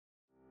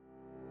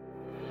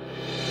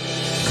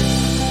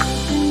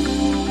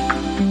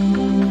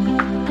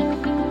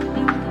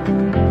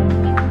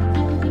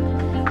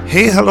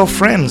Hey, hello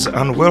friends,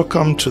 and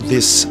welcome to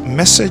this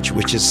message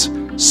which is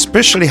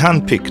specially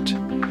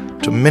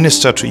handpicked to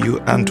minister to you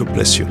and to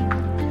bless you.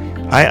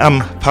 I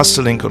am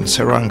Pastor Lincoln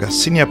Serwanga,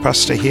 Senior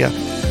Pastor here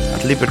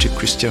at Liberty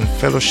Christian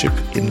Fellowship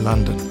in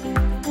London.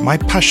 My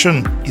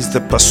passion is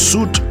the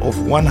pursuit of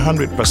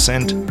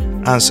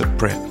 100% answered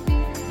prayer.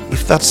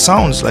 If that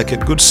sounds like a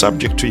good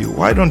subject to you,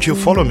 why don't you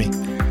follow me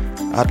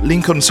at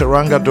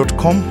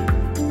lincolnserwanga.com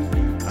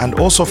and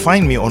also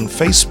find me on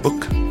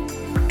Facebook,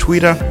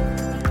 Twitter,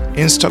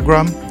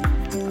 Instagram,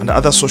 and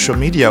other social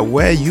media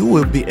where you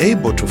will be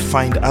able to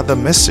find other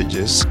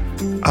messages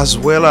as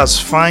well as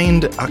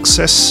find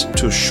access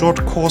to short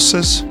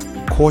courses,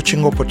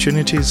 coaching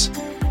opportunities,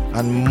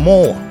 and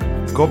more.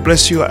 God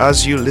bless you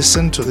as you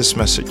listen to this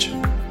message.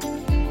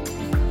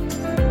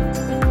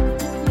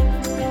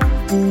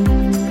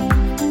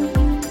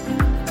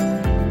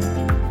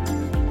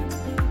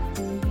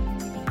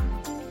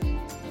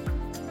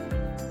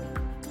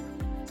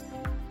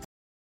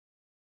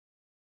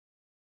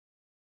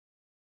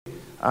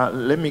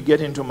 Let me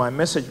get into my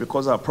message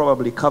because I'll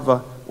probably cover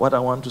what I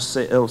want to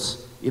say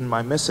else in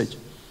my message.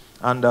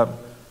 And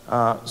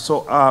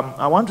so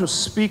I want to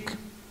speak.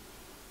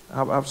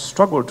 I've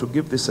struggled to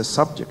give this a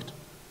subject.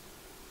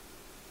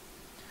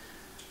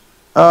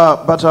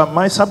 But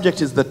my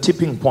subject is the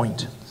tipping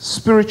point.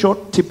 Spiritual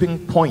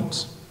tipping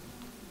points.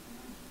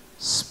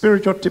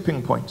 Spiritual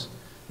tipping points.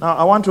 Now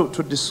I want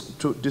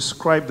to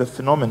describe the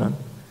phenomenon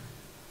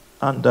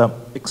and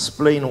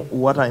explain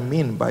what I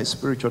mean by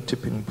spiritual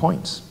tipping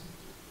points.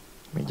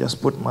 Let me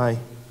just put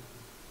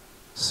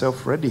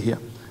myself ready here.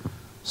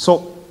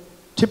 So,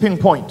 tipping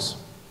points.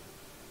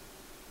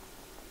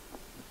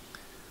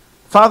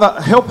 Father,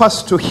 help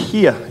us to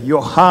hear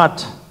your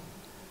heart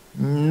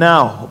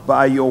now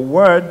by your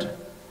word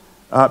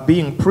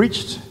being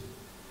preached.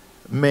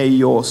 May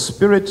your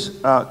spirit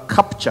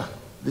capture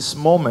this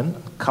moment,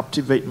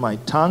 captivate my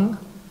tongue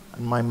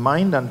and my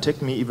mind, and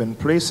take me even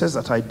places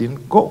that I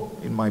didn't go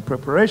in my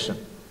preparation.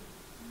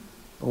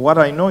 What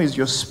I know is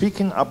you're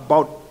speaking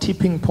about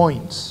tipping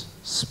points,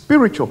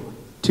 spiritual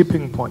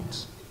tipping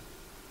points.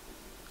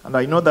 And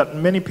I know that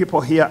many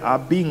people here are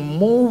being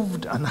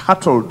moved and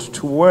hurtled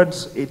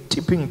towards a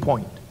tipping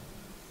point,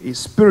 a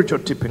spiritual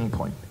tipping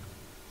point.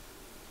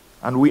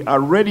 And we are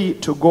ready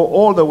to go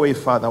all the way,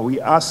 Father. We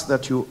ask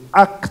that you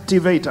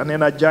activate and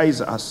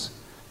energize us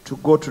to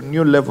go to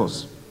new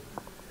levels.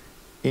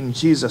 In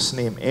Jesus'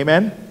 name,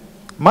 amen.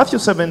 Matthew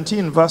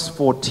 17, verse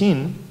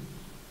 14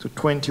 to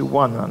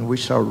 21, and we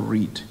shall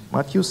read.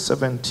 Matthew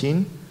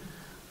 17,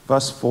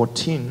 verse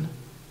 14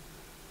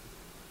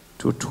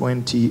 to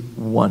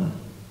 21.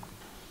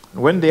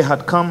 When they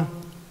had come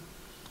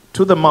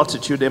to the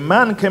multitude, a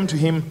man came to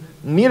him,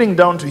 kneeling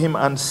down to him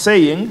and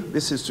saying,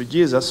 this is to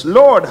Jesus,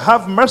 Lord,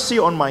 have mercy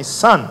on my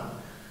son,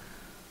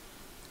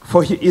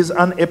 for he is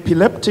an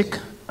epileptic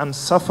and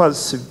suffers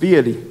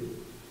severely.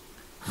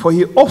 For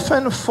he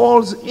often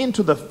falls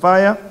into the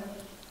fire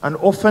and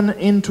often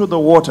into the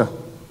water.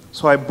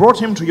 So I brought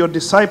him to your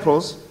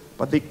disciples,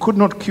 but they could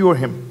not cure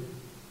him.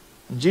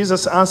 And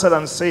Jesus answered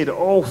and said,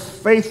 O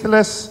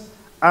faithless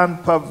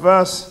and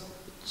perverse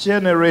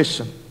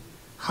generation,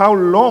 how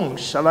long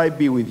shall I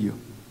be with you?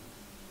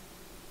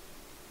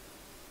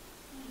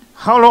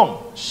 How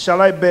long shall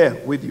I bear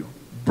with you?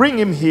 Bring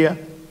him here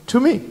to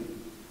me.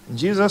 And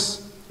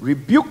Jesus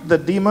rebuked the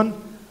demon,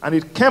 and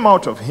it came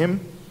out of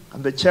him,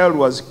 and the child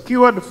was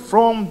cured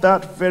from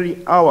that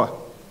very hour.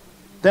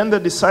 Then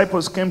the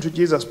disciples came to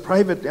Jesus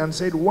privately and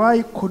said,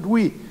 why could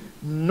we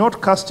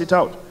not cast it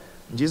out?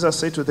 And Jesus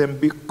said to them,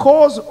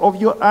 because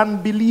of your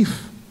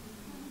unbelief.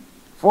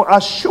 For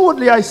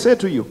assuredly I say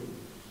to you,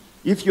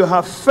 if you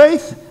have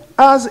faith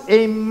as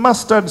a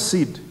mustard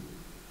seed,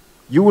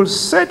 you will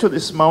say to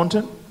this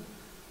mountain,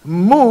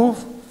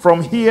 move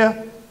from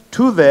here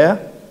to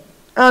there,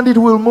 and it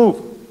will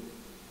move.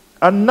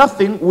 And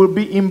nothing will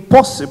be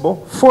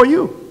impossible for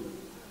you.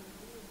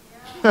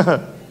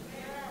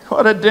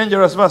 What a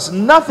dangerous verse.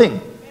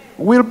 Nothing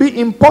will be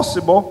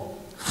impossible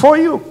for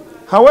you.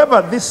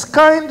 However, this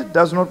kind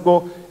does not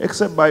go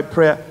except by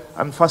prayer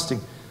and fasting.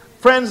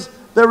 Friends,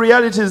 the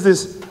reality is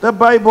this. The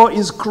Bible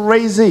is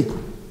crazy.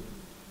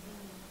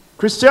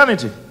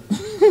 Christianity.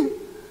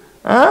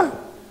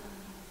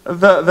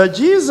 The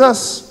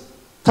Jesus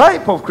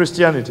type of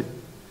Christianity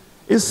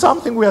is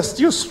something we are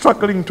still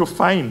struggling to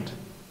find.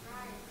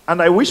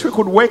 And I wish we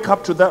could wake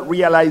up to that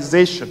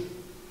realization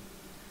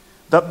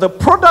that the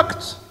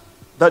product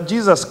that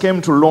Jesus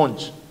came to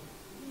launch,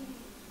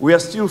 we are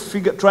still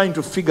trying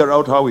to figure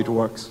out how it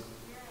works.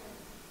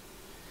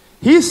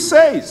 He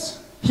says,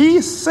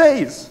 you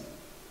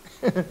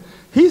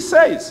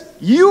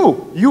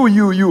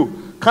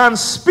can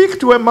speak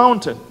to a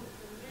mountain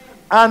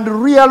and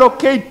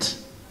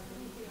reallocate.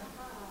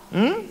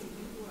 You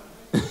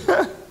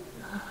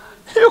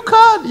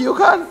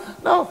can.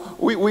 Now,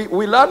 we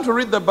learn to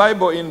read the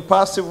Bible in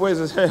passive ways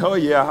and say, oh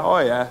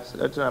yeah,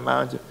 that's a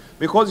mountain.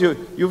 Because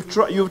you've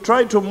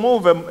tried to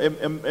move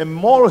a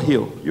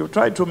molehill. You've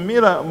tried to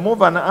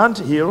move an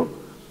anthill,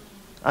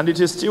 and it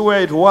is still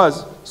where it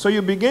was. So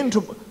you begin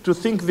to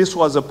think this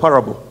was a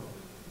parable.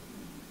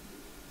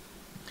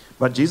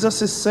 But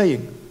Jesus is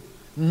saying,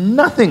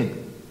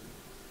 nothing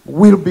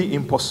will be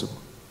impossible.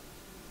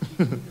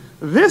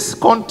 This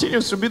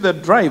continues to be the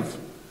drive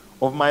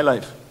of my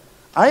life.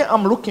 I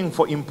am looking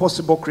for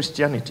impossible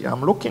Christianity.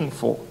 I'm looking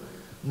for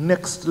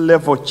next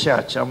level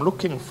church. I'm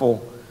looking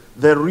for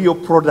the real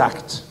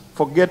product.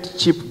 Forget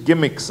cheap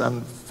gimmicks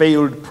and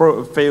failed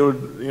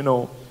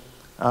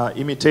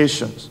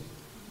imitations.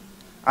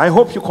 I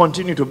hope you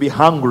continue to be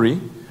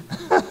hungry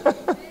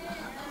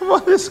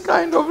for this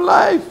kind of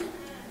life.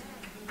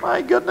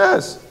 My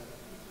goodness.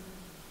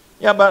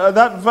 Yeah, but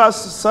that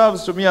verse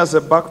serves to me as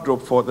a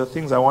backdrop for the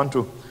things I want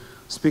to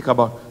speak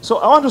about. So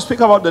I want to speak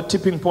about the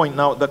tipping point.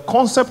 Now, the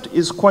concept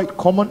is quite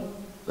common.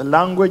 The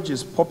language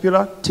is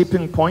popular,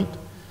 tipping point.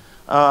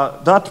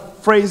 That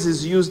phrase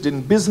is used in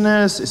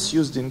business, it's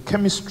used in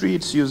chemistry,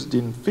 it's used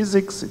in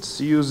physics,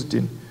 it's used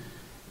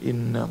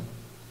in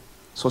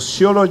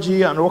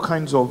sociology and all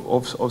kinds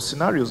of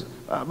scenarios.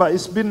 But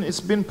it's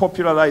been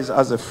popularized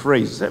as a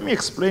phrase. Let me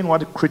explain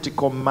what a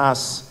critical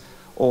mass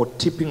or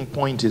tipping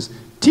point is.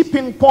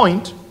 Tipping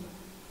point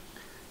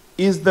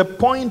is the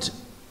point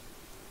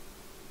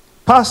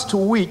past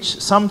which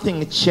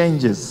something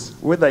changes,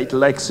 whether it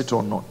likes it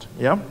or not.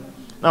 Yeah?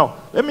 Now,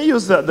 let me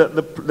use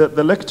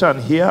the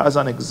lectern here as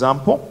an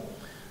example,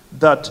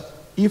 that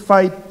if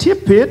I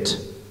tip it,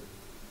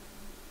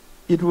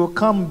 it will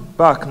come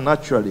back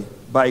naturally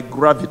by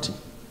gravity.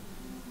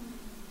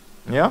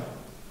 Yeah?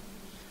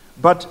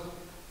 But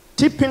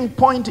tipping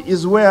point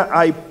is where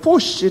I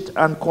push it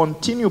and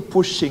continue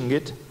pushing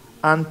it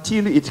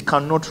until it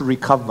cannot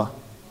recover.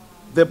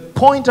 The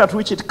point at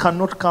which it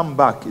cannot come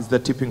back is the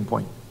tipping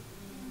point.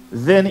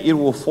 Then it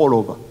will fall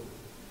over.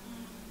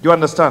 Do you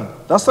understand?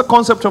 That's the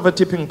concept of a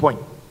tipping point.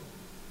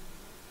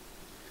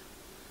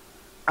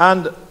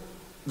 And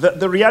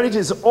the reality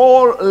is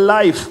all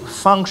life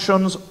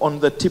functions on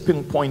the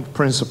tipping point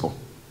principle.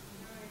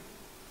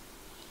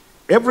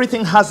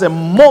 Everything has a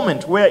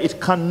moment where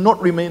it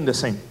cannot remain the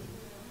same.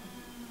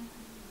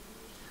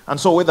 And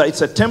so whether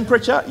it's a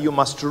temperature you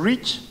must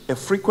reach, a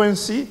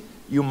frequency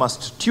you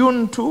must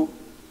tune to,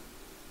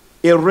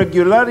 a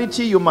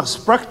regularity you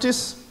must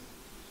practice.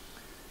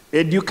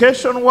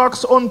 Education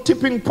works on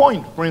tipping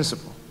point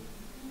principle.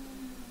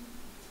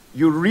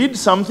 You read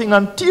something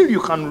until you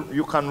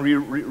can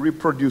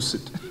reproduce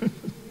it.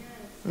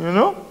 You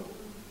know?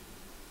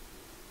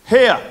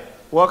 Hair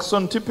works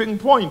on tipping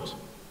point.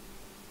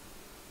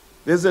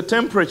 There's a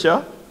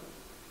temperature,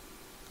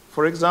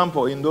 for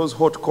example, in those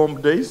hot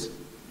comb days.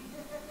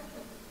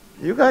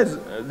 You guys,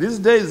 these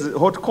days,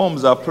 hot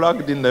combs are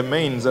plugged in the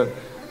mains.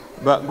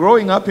 But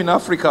growing up in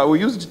Africa,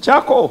 we used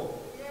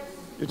charcoal.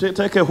 You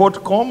take a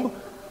hot comb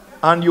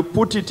and you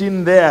put it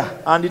in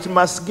there, and it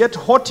must get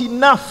hot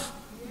enough.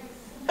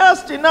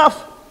 Just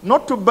enough,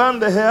 not to burn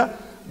the hair,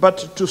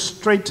 but to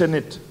straighten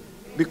it.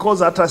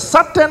 Because at a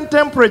certain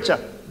temperature,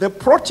 the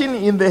protein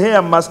in the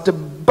hair must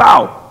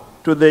bow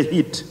to the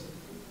heat.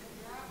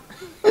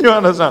 You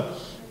understand?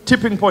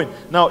 Tipping point.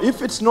 Now,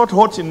 if it's not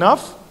hot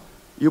enough,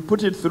 you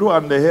put it through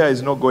and the hair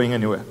is not going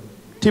anywhere.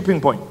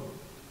 Tipping point.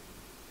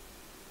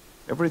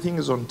 Everything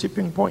is on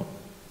tipping point.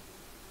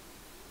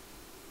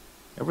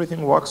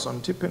 Everything works on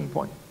tipping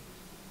point.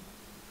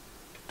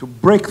 To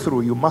break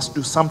through, you must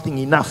do something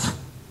enough.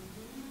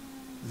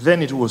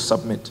 Then it will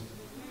submit.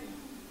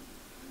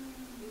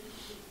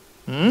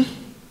 See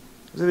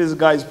these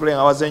guys playing.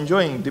 I was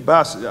enjoying the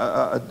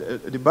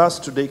bass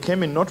today.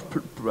 Came in not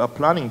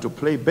planning to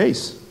play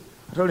bass.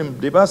 I told him,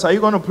 the bass, are you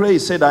going to play? He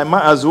said, I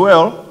might as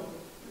well.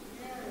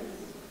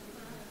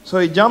 So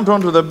he jumped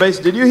onto the bass.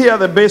 Did you hear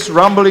the bass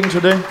rumbling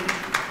today?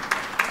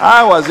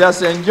 I was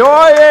just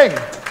enjoying.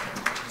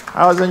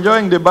 I was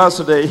enjoying the bass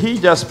today. He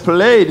just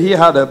played. He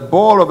had a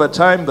ball of a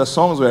time. The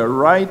songs were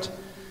right.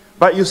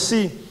 But you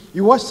see,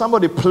 you watch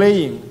somebody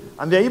playing,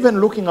 and they're even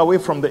looking away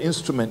from the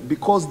instrument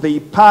because they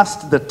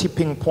passed the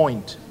tipping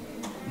point.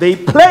 They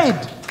played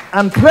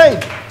and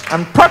played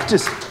and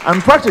practiced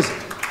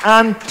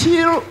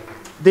until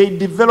they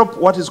develop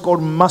what is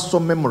called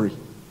muscle memory.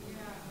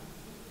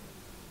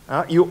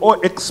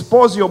 You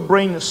expose your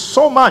brain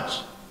so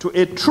much to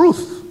a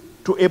truth,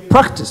 to a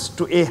practice,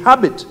 to a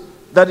habit,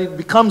 that it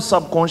becomes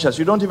subconscious.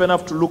 You don't even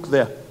have to look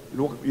there.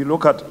 You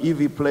look at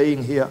Evie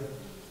playing here.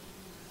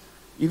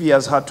 Evie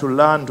has had to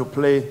learn to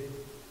play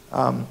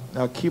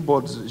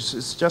keyboards.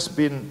 It's just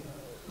been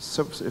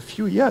a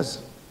few years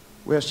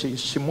where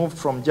she moved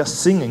from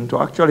just singing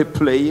to actually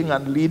playing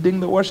and leading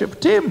the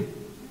worship team.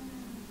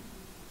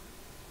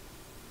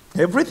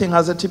 Everything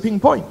has a tipping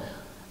point.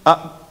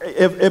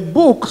 A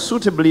book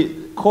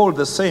suitably called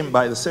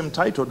by the same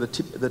title,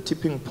 The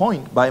Tipping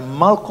Point, by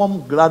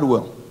Malcolm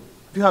Gladwell.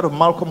 Have you heard of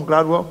Malcolm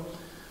Gladwell?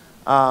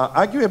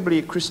 Arguably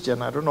a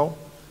Christian, I don't know.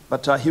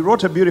 But he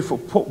wrote a beautiful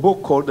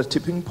book called The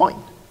Tipping Point.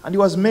 And he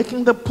was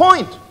making the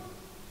point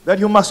that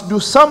you must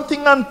do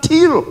something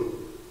until.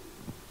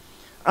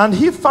 And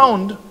he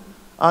found,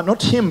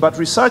 not him, but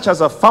researchers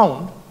have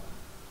found,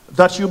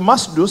 that you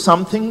must do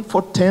something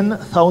for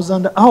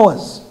 10,000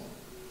 hours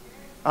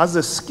as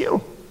a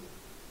skill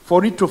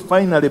for it to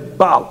finally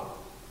bow.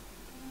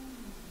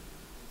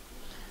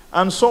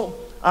 And so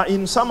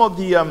in some of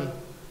the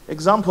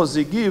examples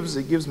he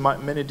gives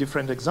many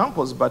different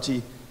examples, but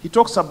he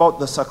talks about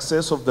the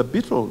success of the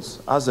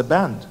Beatles as a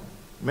band.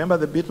 Remember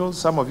the Beatles?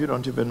 Some of you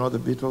don't even know the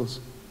Beatles.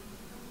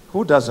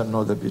 Who doesn't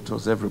know the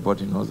Beatles?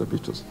 Everybody knows the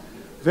Beatles.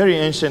 Very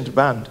ancient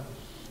band.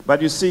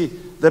 But you see,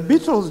 the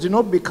Beatles did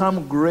not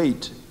become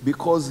great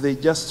because they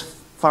just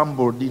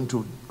fumbled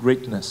into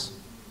greatness.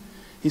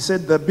 He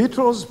said the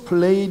Beatles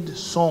played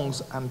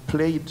songs and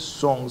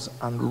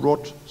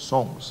wrote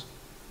songs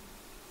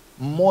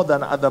more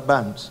than other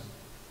bands.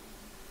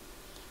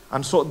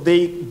 And so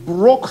they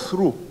broke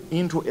through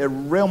into a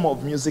realm of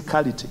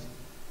musicality.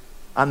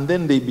 And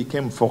then they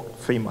became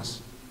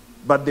famous.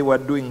 But they were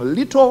doing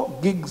little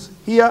gigs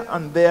here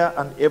and there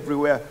and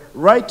everywhere,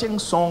 writing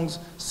songs.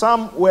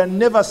 Some were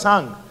never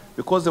sung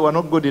because they were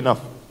not good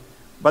enough.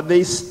 But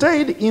they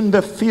stayed in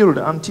the field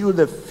until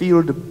the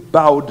field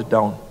bowed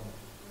down.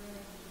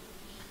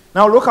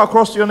 Now look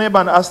across to your neighbor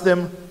and ask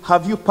them,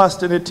 have you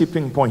passed any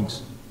tipping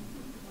points?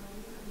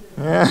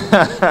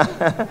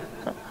 Huh?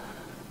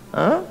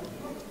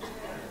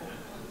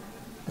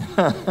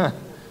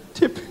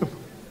 Tipping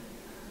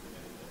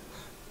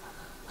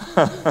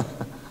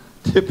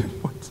tipping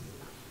points.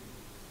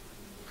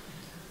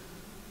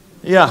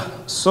 Yeah,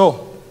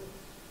 so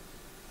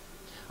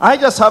I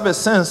just have a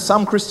sense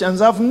some Christians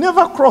have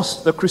never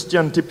crossed the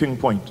Christian tipping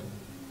point.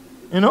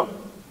 You know?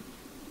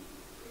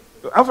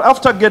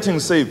 After getting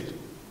saved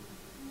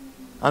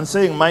and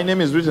saying, my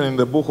name is written in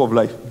the book of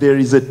life, there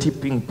is a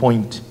tipping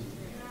point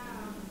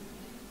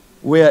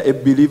where a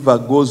believer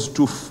goes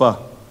too far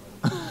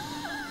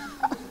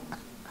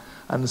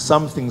and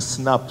something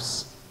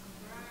snaps.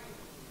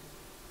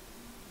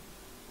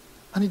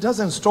 And it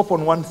doesn't stop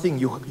on one thing.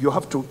 You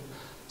have to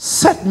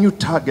set new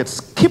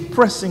targets, keep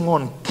pressing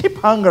on, keep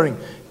hungering,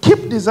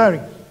 keep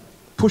desiring,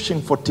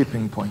 pushing for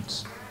tipping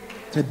points.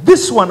 Say,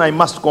 this one I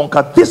must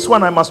conquer, this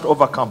one I must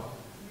overcome.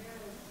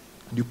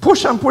 And you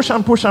push and push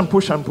and push and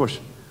push and push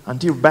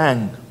until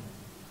bang,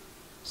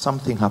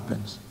 something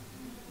happens.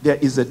 There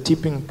is a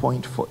tipping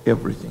point for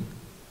everything.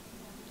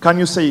 Can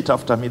you say it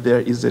after me?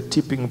 There is a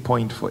tipping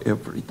point for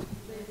everything.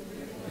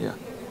 Yeah.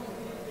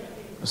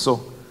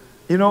 So,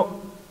 you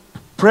know,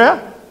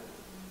 prayer,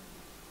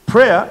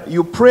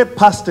 you pray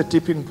past the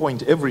tipping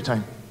point every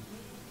time.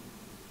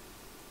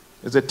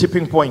 There's a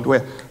tipping point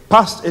where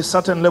past a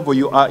certain level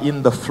you are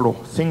in the flow.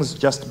 Things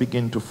just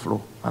begin to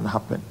flow and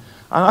happen.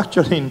 And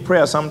actually in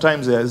prayer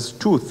sometimes there's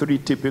 2, 3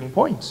 tipping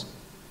points.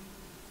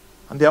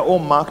 And they are all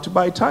marked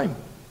by time.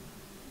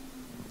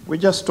 We're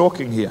just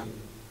talking here.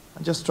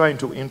 I'm just trying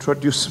to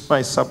introduce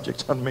my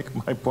subject and make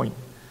my point.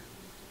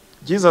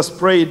 Jesus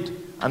prayed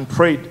and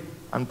prayed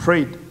and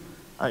prayed.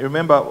 I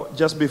remember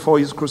just before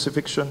his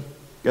crucifixion,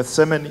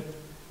 Gethsemane,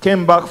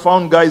 came back,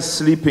 found guys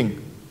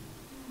sleeping.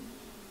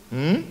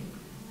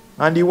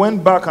 And he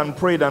went back and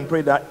prayed and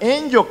prayed. An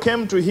angel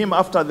came to him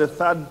after the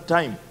 3rd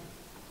time.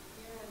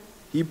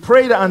 He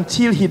prayed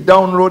until he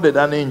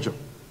downloaded an angel.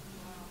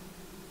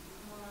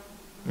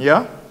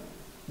 Yeah?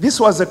 This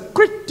was a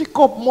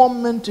critical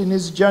moment in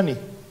his journey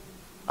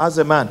as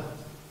a man.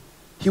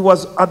 He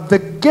was at the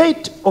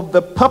gate of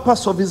the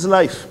purpose of his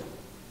life.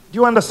 Do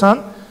you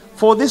understand?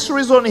 For this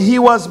reason, he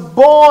was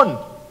born.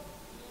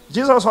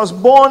 Jesus was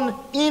born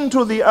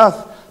into the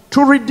earth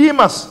to redeem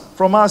us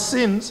from our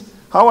sins.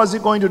 How was he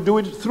going to do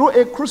it? Through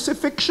a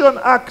crucifixion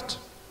act.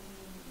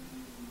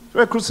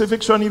 Through a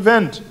crucifixion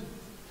event.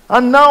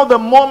 And now the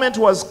moment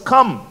was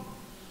come.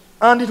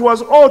 And it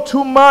was all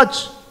too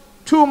much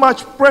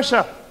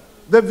pressure.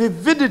 The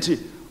vividity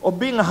of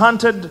being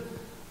hunted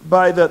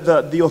by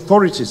the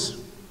authorities.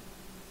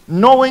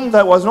 Knowing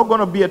there was not going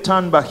to be a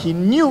turn back. He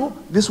knew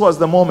this was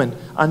the moment.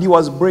 And he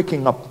was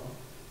breaking up.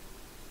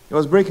 He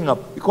was breaking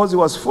up. Because he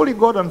was fully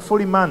God and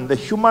fully man. The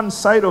human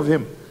side of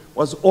him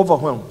was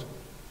overwhelmed.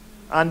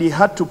 And he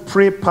had to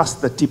pray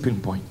past the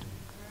tipping point.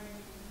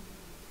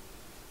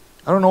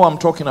 I don't know what I'm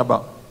talking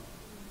about.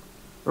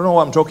 I don't know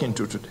what I'm talking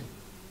to today.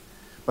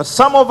 But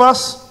some of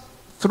us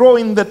throw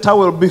in the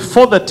towel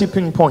before the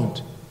tipping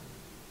point.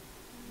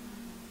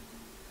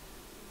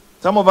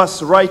 Some of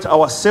us write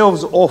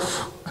ourselves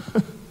off.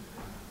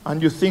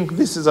 And you think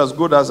this is as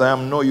good as I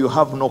am. No, you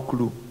have no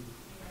clue.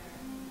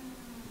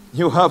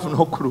 You have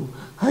no clue.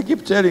 I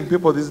keep telling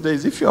people these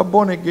days, if you are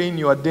born again,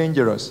 you are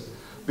dangerous.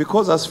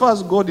 Because as far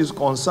as God is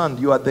concerned,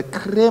 you are the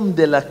creme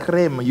de la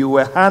creme. You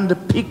were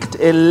handpicked,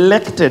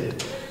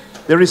 elected.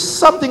 There is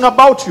something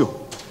about you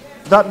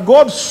that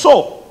God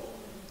saw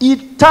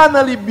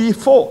eternally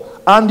before.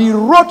 And he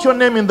wrote your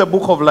name in the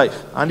book of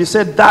life. And he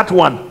said, that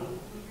one.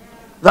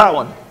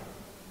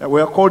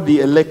 We are called the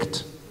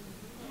elect.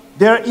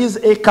 There is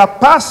a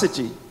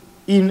capacity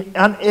in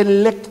an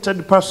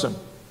elected person,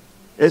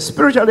 a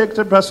spiritual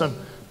elected person,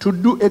 to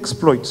do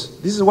exploits.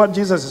 This is what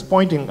Jesus is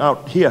pointing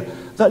out here.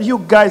 That you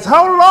guys,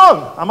 how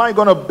long am I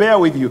going to bear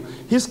with you?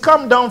 He's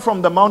come down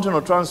from the mountain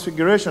of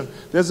transfiguration.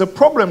 There's a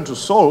problem to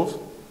solve.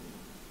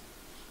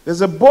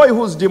 There's a boy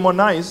who's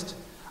demonized,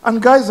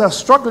 and guys are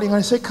struggling.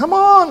 I say, come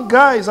on,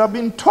 guys, I've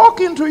been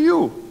talking to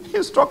you.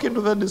 He's talking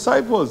to the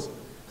disciples.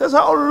 He says,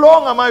 how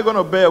long am I going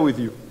to bear with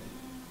you?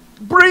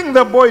 Bring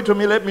the boy to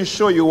me. Let me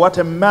show you what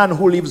a man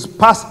who lives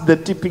past the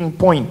tipping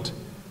point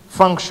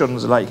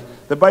functions like.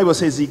 The Bible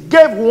says he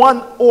gave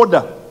one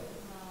order,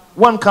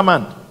 one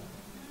command.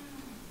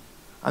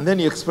 And then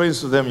he explains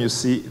to them, you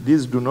see,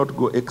 these do not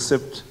go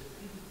except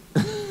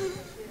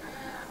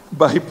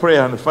by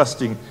prayer and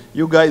fasting.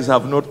 You guys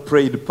have not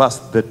prayed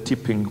past the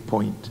tipping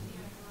point.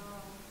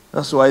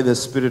 That's why the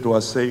Spirit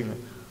was saying,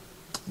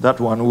 that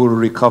one will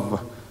recover.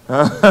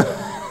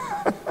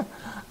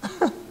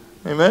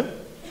 Amen?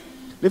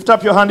 Lift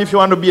up your hand if you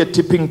want to be a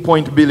tipping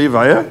point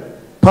believer. Yeah?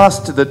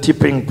 Past the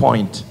tipping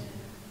point.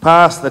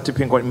 Past the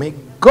tipping point. May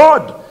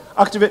God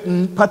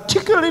activate,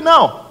 particularly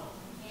now.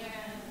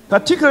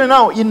 Particularly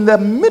now, in the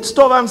midst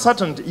of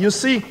uncertainty. You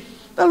see,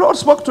 the Lord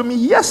spoke to me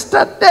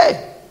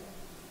yesterday.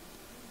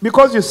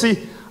 Because you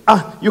see,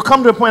 you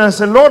come to a point and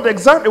say, Lord,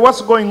 exactly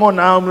what's going on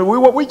now?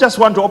 We just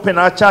want to open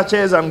our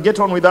churches and get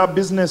on with our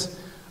business.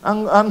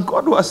 And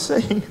God was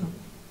saying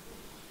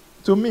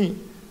to me,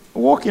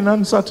 walk in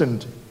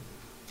uncertainty.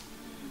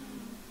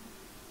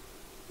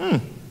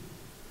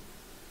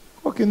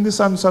 Walk in this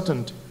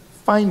uncertainty.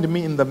 Find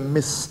me in the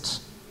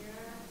mist.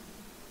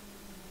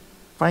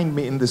 Find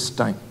me in this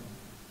time.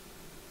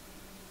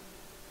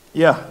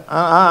 Yeah,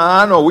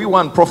 I know we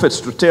want prophets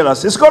to tell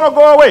us, it's going to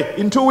go away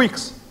in 2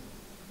 weeks.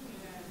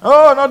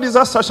 Oh, no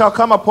disaster shall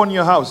come upon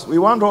your house. We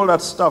want all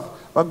that stuff.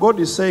 But God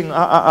is saying,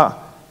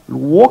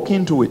 walk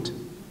into it.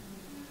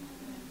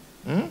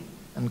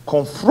 And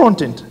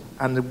confront it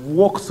and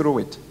walk through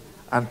it.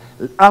 And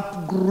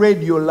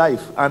upgrade your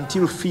life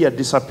until fear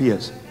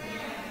disappears.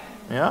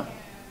 Yeah?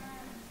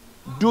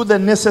 Do the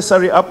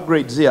necessary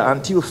upgrades here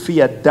until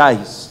fear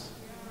dies.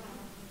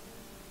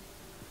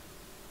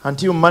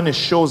 Until money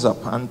shows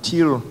up.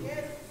 Until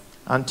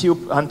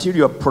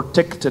you are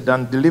protected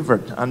and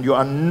delivered and you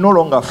are no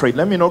longer afraid.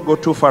 Let me not go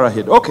too far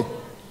ahead. Okay.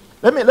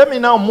 Let me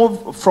now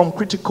move from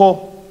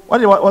critical.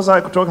 What was I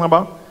talking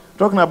about?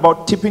 Talking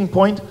about tipping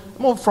point.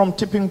 Move from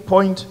tipping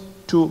point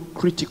to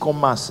critical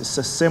mass. It's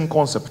the same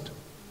concept.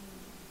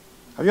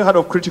 Have you heard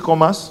of critical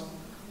mass?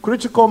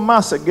 Critical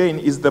mass, again,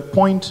 is the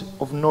point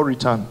of no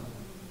return.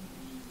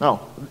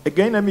 Now,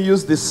 again, let me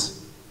use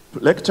this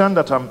lectern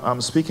that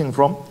I'm speaking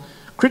from.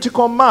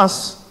 Critical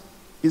mass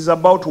is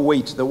about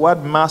weight. The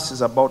word mass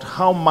is about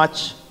how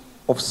much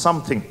of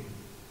something.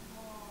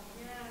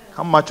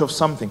 How much of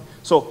something.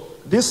 So,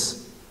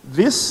 this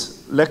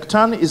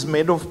lectern is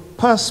made of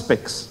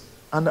perspex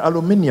and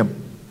aluminium.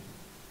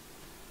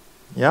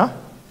 Yeah?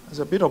 There's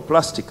a bit of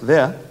plastic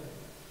there.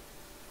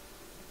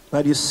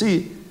 But you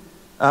see,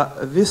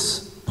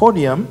 this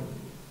podium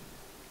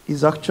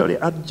is actually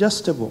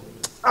adjustable.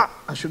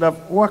 I should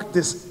have worked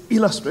this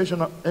illustration.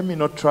 Let me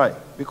not try.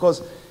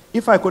 Because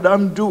if I could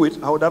undo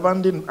it, I would have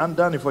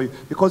undone it for you.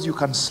 Because you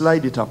can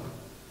slide it up.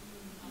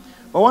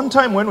 But one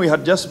time when we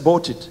had just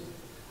bought it,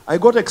 I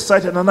got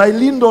excited and I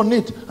leaned on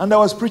it and I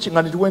was preaching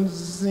and it went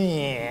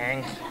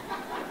zing.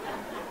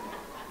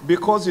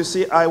 Because you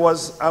see, I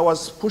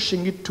was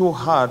pushing it too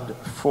hard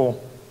for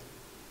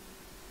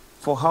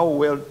how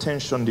well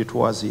tensioned it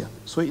was here.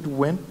 So it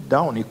went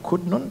down. It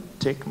could not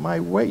take my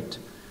weight.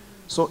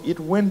 So it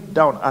went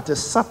down. At a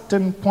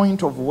certain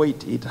point of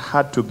weight, it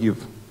had to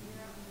give.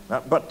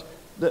 But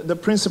the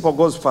principle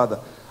goes further.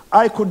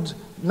 I could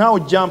now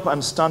jump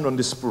and stand on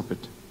this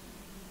pulpit.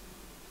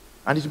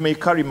 And it may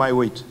carry my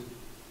weight.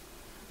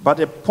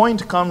 But a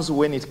point comes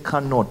when it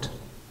cannot.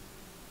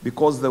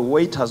 Because the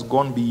weight has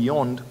gone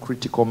beyond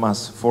critical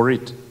mass for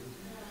it.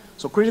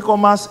 So critical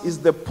mass is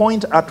the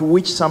point at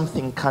which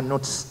something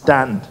cannot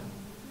stand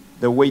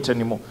the weight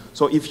anymore.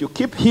 So if you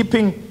keep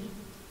heaping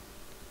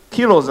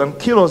kilos and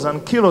kilos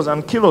and kilos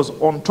and kilos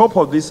on top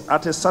of this,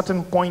 at a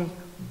certain point,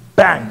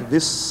 bang,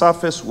 this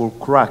surface will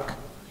crack.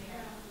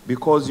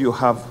 Because you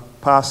have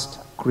passed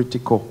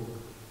critical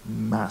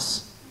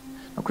mass.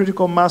 Now,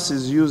 critical mass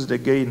is used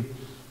again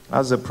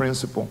as a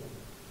principle.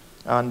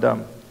 And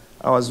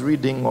I was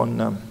reading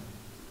on,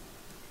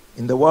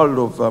 in the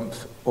world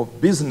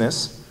of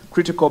business,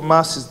 critical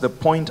mass is the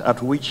point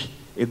at which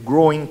a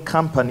growing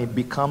company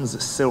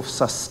becomes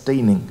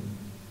self-sustaining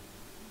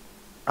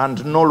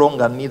and no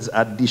longer needs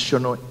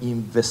additional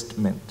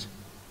investment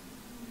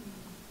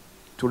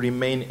to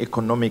remain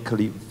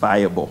economically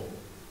viable.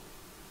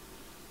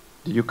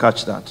 Did you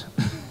catch that?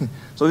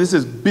 So this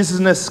is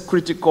business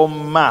critical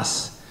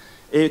mass.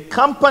 A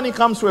company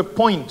comes to a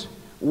point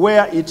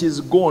where it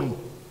is gone.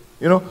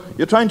 You know,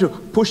 you're trying to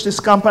push this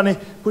company,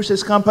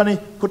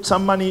 put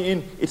some money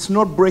in. It's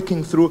not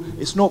breaking through.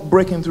 It's not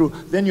breaking through.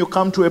 Then you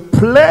come to a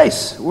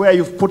place where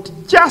you've put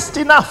just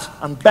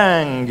enough and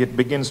bang, it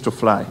begins to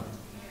fly.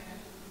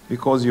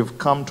 Because you've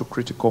come to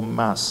critical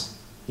mass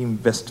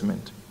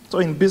investment. So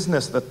in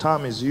business, the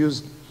term is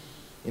used.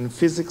 In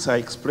physics, I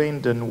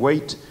explained in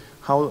weight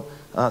how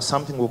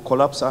something will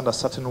collapse under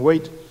certain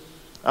weight.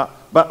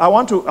 But I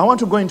want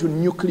to go into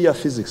nuclear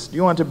physics. Do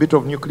you want a bit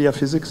of nuclear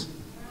physics?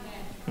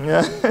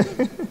 Yeah.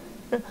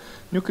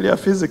 Nuclear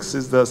physics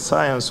is the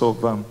science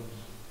of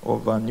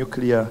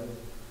nuclear,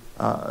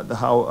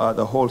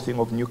 the whole thing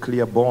of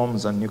nuclear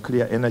bombs and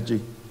nuclear energy.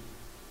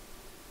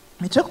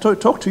 I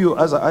talk to you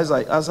as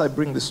I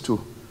bring this to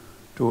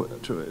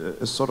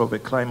a sort of a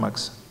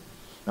climax.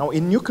 Now,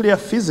 in nuclear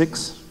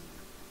physics,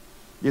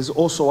 there's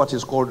also what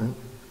is called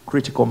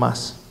critical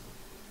mass.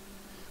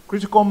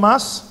 Critical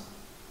mass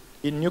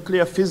in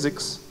nuclear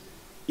physics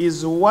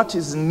is what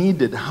is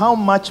needed, how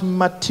much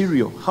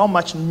material, how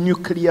much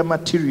nuclear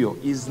material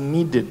is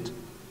needed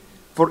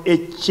for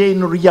a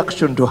chain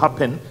reaction to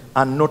happen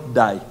and not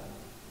die.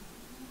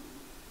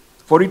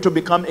 For it to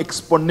become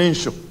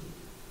exponential.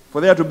 For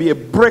there to be a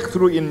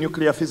breakthrough in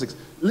nuclear physics.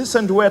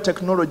 Listen to where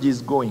technology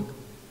is going.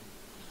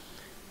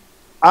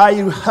 I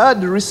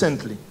heard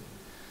recently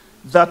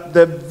that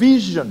the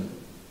vision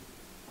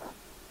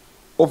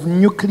of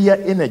nuclear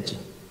energy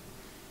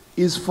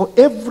is for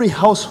every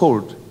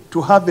household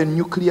to have a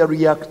nuclear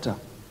reactor,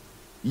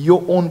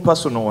 your own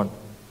personal one.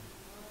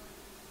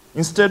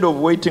 Instead of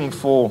waiting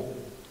for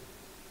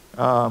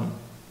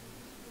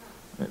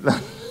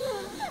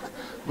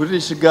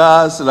British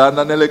Gas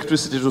and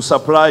electricity to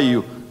supply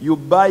you, you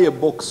buy a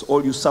box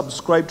or you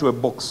subscribe to a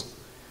box.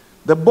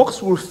 The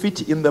box will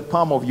fit in the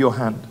palm of your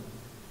hand.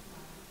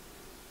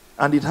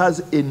 And it has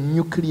a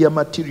nuclear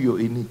material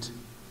in it.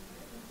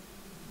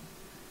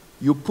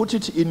 You put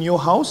it in your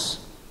house,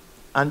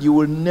 and you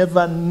will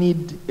never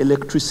need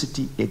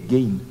electricity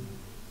again.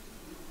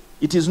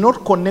 It is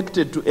not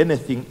connected to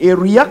anything. A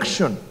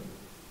reaction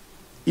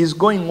is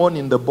going on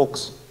in the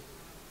box.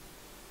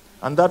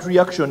 And that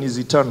reaction is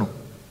eternal.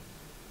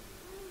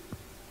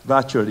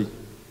 Virtually.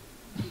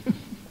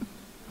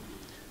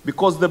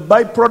 Because the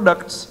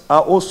byproducts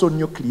are also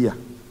nuclear.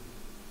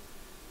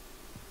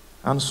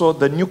 And so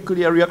the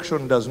nuclear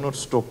reaction does not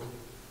stop.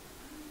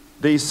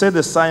 They say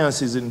the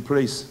science is in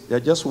place. They're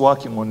just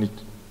working on it.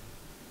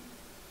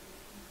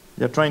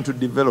 They're trying to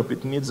develop.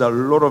 It needs a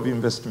lot of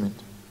investment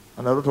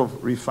and a lot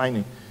of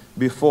refining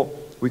before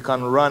we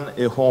can run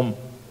a home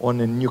on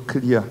a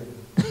nuclear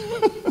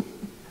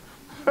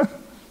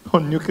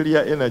on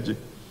nuclear energy.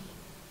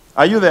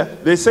 Are you there?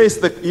 They say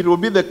it will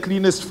be the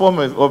cleanest form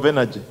of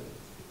energy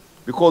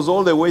because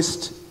all the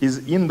waste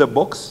is in the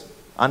box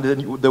and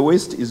the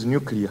waste is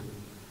nuclear.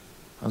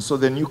 And so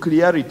the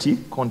nuclearity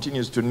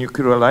continues to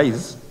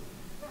nuclearize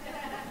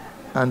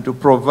and to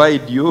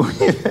provide you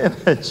with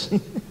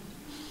energy.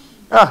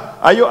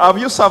 Have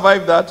you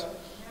survived that?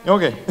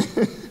 Okay.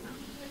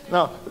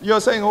 Now,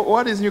 you're saying,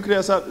 what is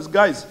nuclear?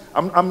 Guys,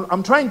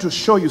 I'm trying to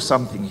show you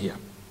something here.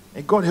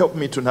 May God help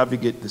me to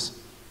navigate this.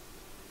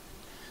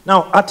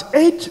 Now, at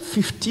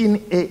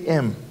 8:15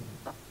 a.m.,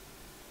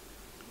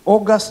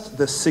 August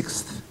the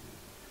 6th,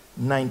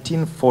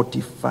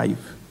 1945,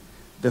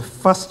 the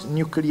first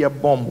nuclear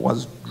bomb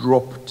was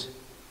dropped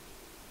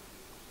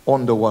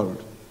on the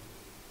world.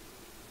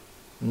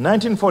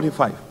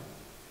 1945,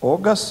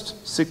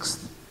 August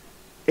 6th,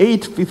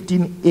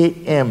 8:15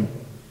 a.m.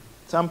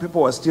 Some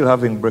people were still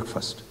having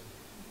breakfast.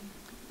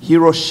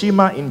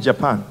 Hiroshima in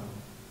Japan.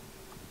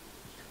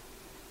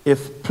 A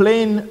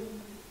plane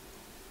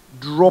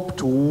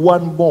dropped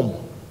one bomb.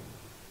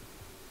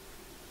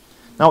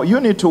 Now, you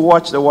need to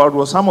watch the World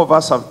War. Some of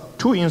us are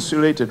too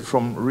insulated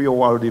from real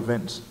world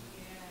events.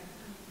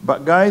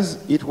 But guys,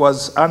 it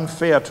was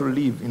unfair to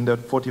live in the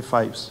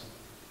 45s,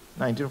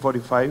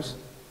 1945s.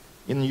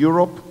 In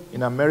Europe,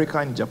 in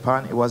America, in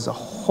Japan, it was a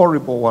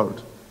horrible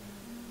world.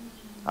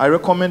 I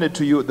recommend it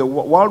to you. The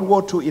World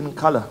War II in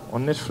color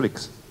on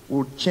Netflix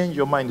will change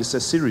your mind. It's a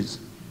series.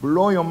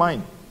 Blow your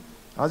mind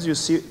as you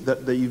see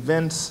the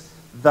events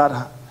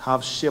that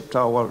have shaped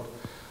our world.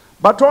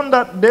 But on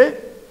that day,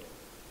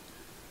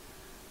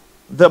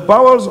 the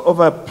bowels of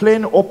a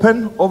plane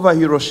open over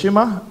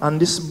Hiroshima and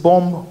this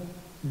bomb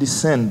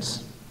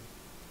descends.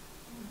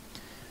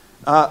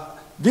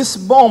 This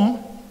bomb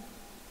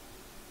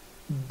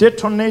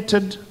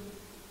detonated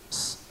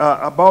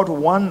about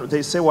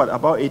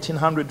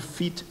 1,800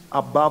 feet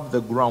above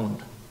the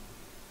ground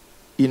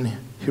in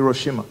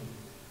Hiroshima.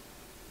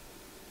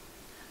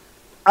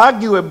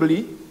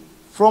 Arguably,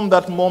 from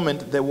that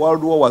moment, the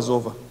World War was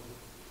over.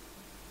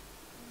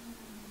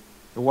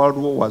 The World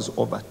War was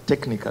over,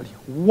 technically.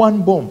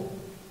 One bomb.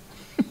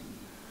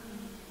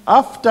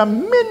 After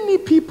many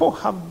people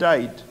have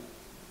died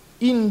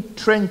in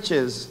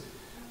trenches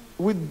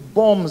with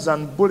bombs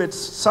and bullets,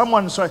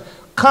 someone said,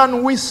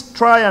 can we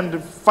try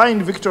and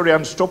find victory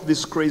and stop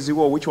this crazy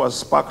war, which was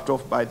sparked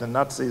off by the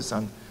Nazis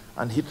and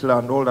Hitler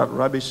and all that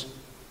rubbish?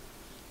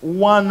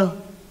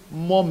 One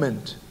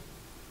moment.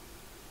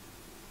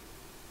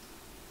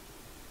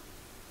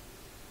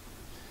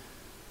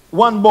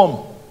 One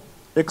bomb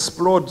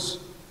explodes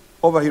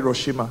over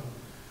Hiroshima,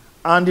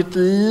 and it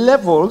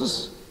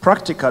levels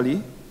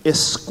practically a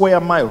square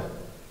mile.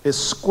 A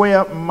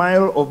square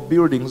mile of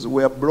buildings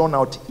were blown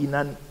out in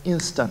an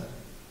instant.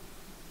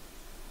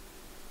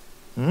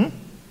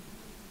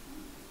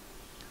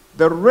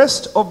 The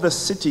rest of the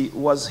city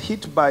was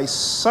hit by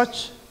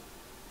such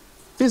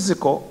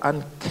physical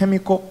and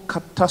chemical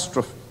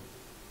catastrophe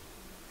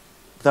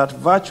that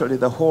virtually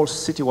the whole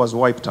city was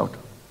wiped out.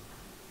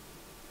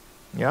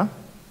 Yeah?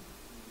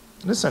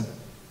 Listen.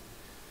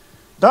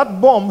 That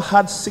bomb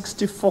had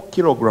 64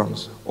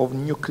 kilograms of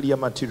nuclear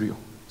material.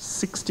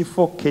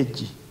 64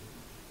 kg.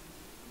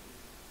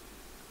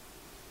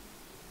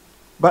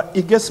 But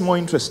it gets more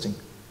interesting.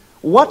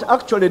 What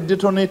actually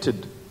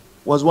detonated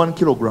was 1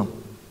 kilogram.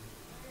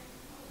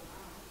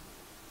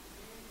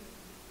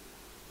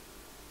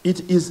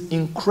 It is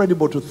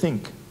incredible to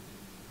think.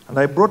 And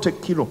I brought a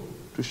kilo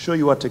to show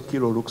you what a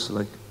kilo looks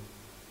like.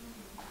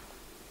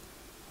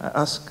 I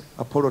asked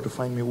Apollo to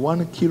find me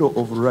 1 kilo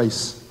of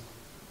rice.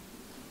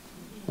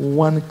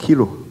 1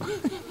 kilo.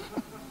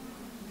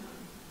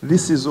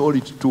 This is all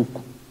it took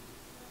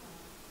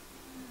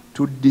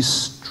to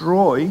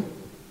destroy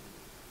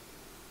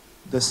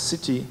the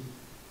city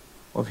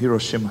of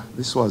Hiroshima.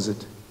 This was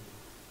it.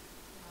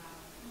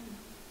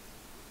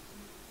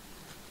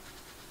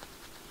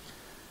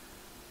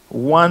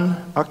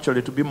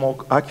 Actually, to be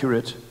more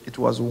accurate, it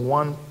was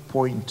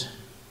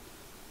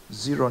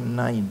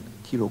 1.09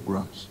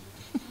 kilograms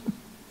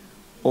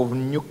of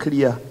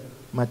nuclear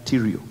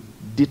material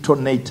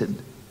detonated.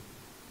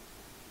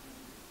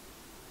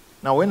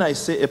 Now, when I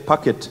say a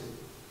packet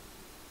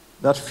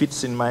that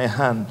fits in my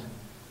hand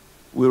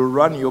will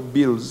run your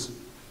bills,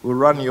 will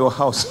run your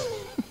house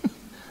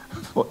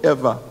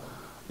forever,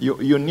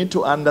 you need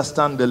to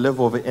understand the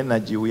level of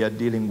energy we are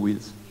dealing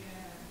with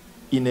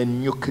in a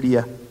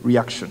nuclear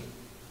reaction.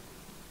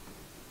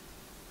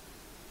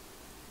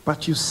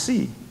 But you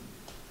see,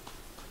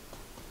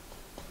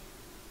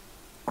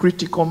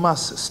 critical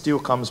mass still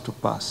comes to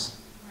pass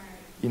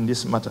in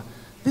this matter.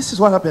 This is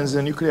what happens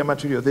in nuclear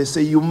material. They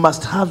say you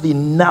must have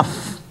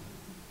enough.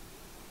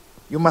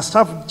 You must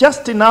have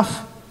just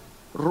enough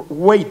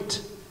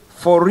weight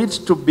for it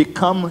to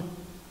become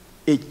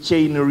a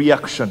chain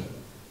reaction.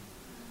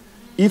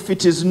 If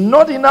it is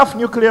not enough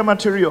nuclear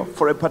material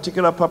for a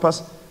particular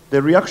purpose,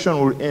 the reaction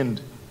will end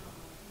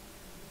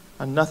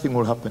and nothing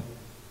will happen.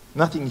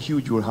 Nothing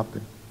huge will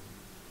happen.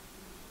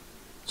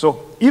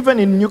 So even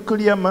in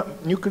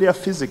nuclear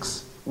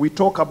physics, we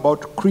talk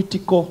about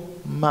critical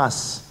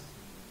mass.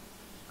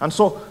 And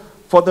so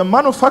for the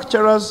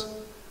manufacturers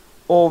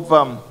of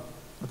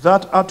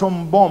that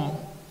atom bomb,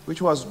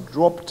 which was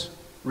dropped,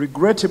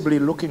 regrettably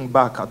looking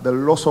back at the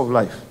loss of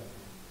life,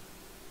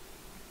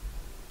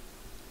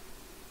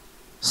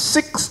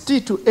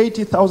 60 to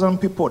 80,000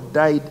 people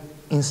died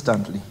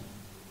instantly.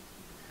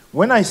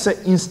 When I say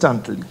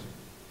instantly,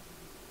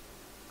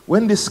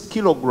 when this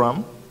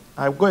kilogram,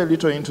 I'll go a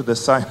little into the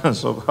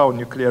science of how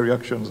nuclear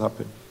reactions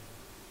happen.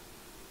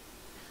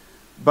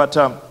 But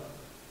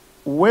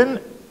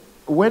when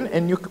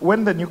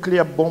the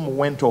nuclear bomb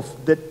went off,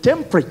 the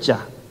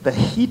temperature, the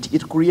heat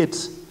it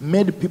creates,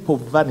 made people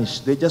vanish.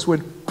 They just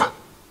went,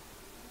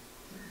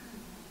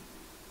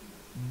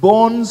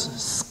 bones,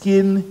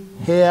 skin,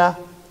 hair,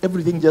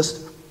 everything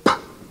just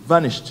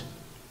vanished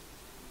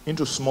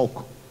into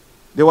smoke.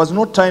 There was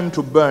no time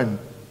to burn.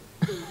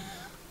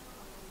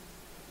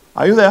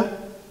 Are you there?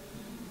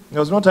 There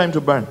was no time to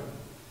burn.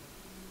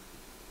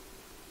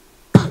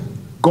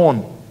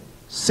 Gone.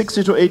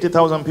 60 to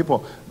 80,000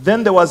 people.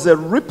 Then there was a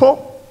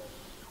ripple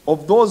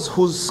of those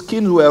whose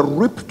skin were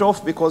ripped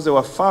off because they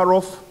were far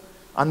off,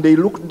 and they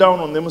looked down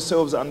on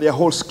themselves and their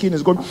whole skin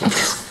is going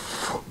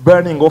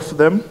burning off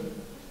them.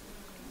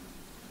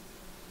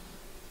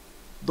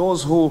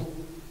 Those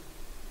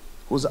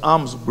whose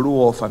arms blew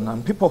off,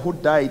 and people who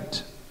died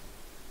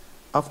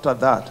after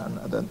that,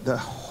 and the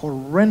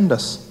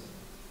horrendous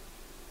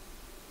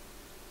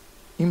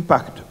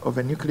impact of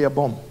a nuclear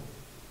bomb.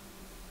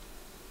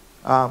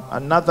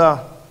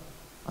 Another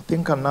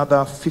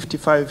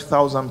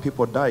 55,000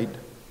 people died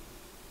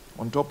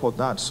on top of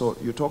that. So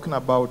you're talking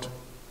about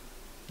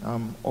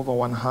over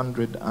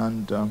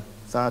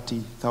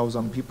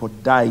 130,000 people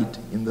died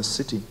in the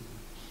city.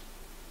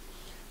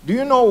 Do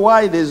you know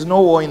why there's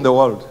no war in the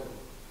world?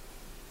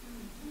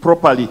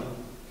 Properly.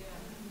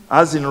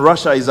 As in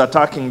Russia is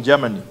attacking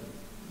Germany.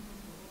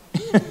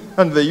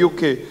 And the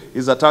UK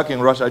is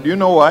attacking Russia. Do you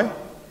know why?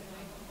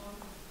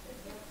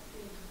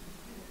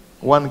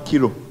 1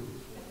 kilo.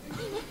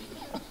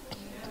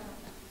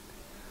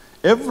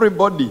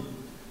 Everybody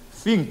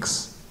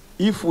thinks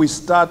if we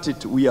start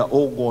it, we are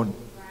all gone.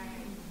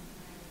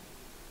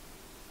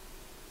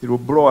 It will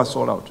blow us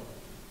all out.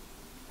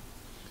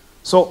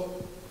 So,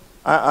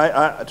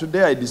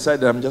 today I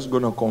decided I'm just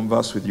going to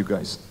converse with you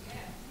guys.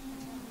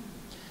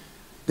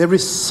 There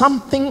is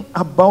something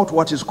about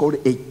what is called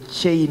a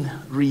chain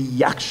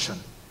reaction.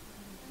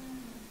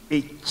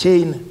 A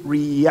chain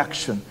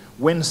reaction.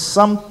 When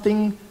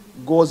something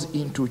goes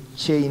into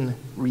chain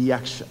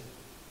reaction.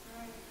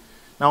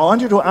 Now I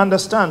want you to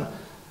understand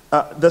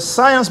the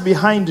science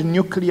behind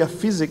nuclear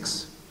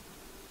physics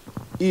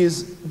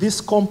is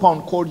this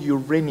compound called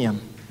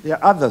uranium. There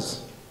are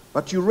others,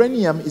 but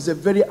uranium is a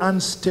very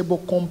unstable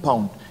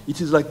compound.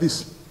 It is like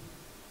this.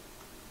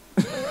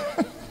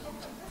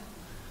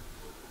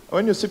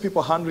 When you see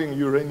people handling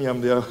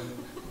uranium,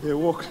 they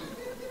walk.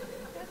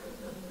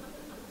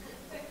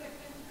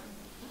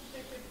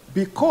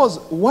 Because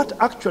what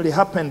actually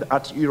happened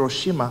at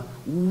Hiroshima,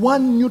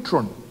 one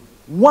neutron,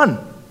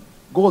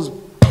 goes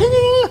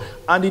ping,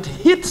 and it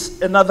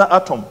hits another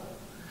atom.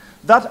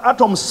 That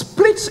atom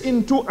splits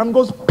in two and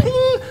goes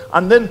ping,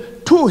 and then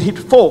 2 hit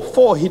 4,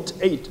 4 hit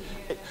 8.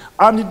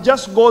 And it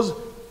just goes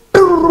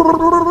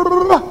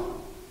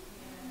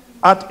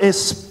at a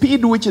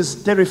speed which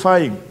is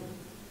terrifying.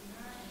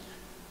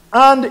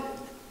 And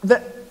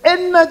the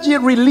energy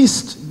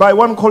released by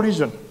one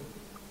collision,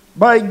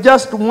 by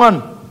just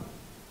one,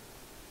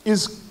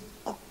 is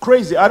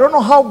crazy. I don't know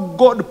how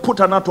God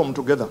put an atom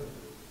together.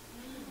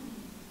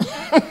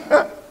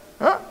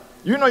 Huh?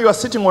 You know you are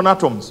sitting on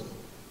atoms.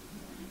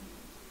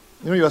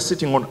 You know you are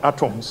sitting on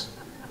atoms.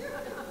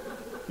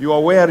 You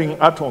are wearing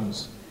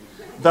atoms.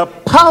 The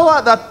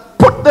power that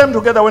put them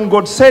together when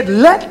God said,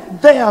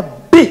 let there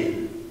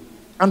be,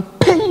 and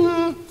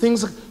ping,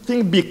 things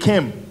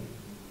became.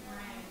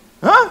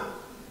 Huh?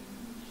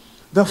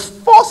 The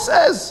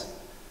forces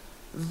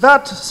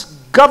that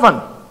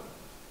govern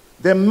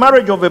the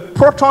marriage of a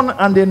proton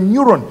and a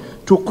neuron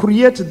to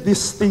create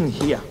this thing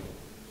here.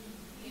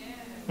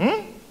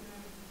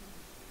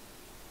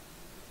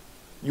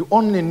 You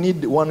only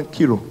need 1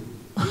 kilo.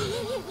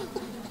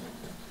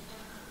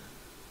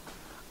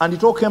 And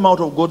it all came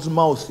out of God's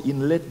mouth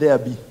in let there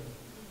be.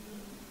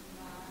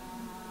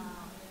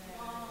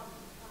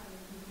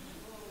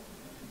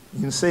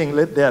 In saying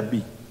let there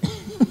be.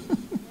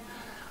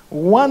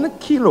 1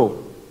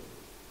 kilo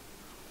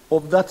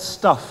of that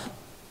stuff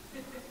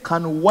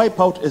can wipe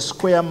out a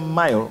square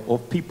mile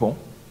of people,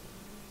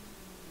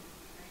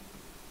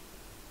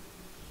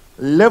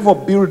 level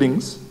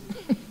buildings,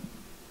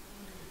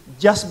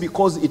 just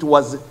because it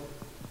was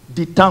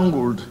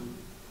detangled.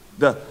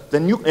 A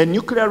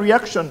nuclear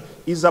reaction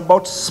is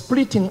about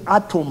splitting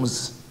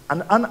atoms.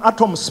 And an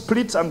atom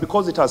splits, and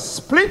because it has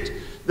split,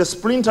 the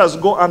splinters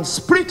go and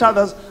split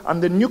others,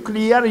 and the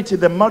nuclearity,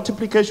 the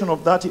multiplication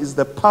of that is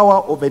the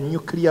power of a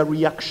nuclear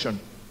reaction.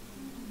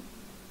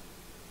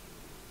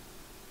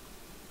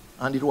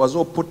 And it was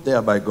all put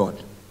there by God.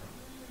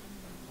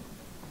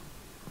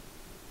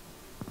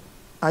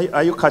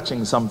 Are you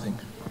catching something?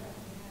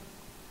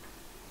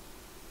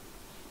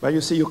 But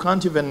you see, you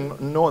can't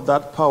even know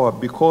that power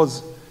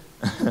because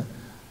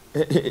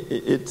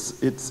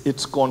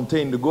it's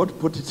contained. God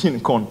put it in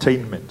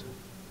containment.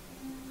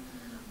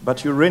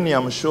 But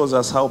uranium shows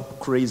us how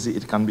crazy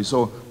it can be.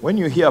 So when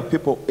you hear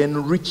people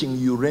enriching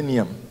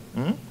uranium,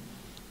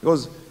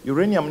 because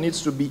uranium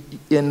needs to be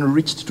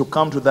enriched to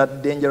come to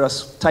that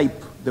dangerous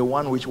type, the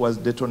one which was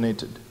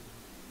detonated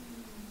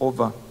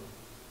over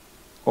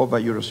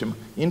Hiroshima.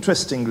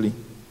 Interestingly,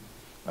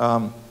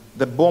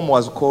 the bomb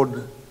was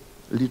called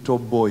Little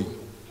Boy.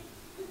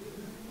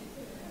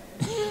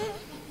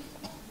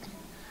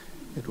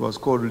 It was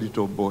called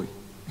Little Boy.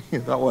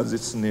 That was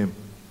its name.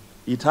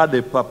 It had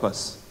a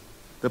purpose.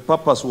 The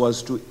purpose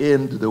was to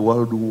end the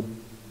world war.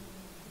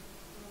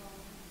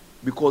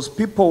 Because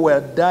people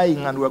were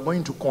dying and were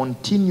going to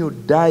continue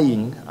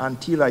dying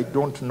until I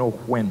don't know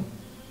when.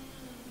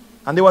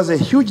 And there was a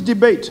huge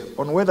debate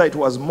on whether it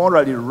was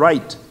morally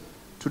right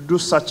to do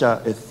such a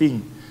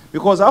thing.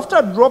 Because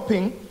after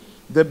dropping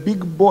the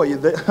big boy,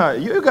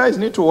 you guys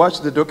need to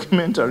watch the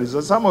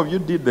documentaries. Some of you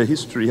did the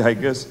history, I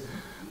guess.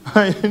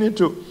 You need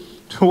to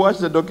watch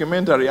the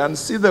documentary and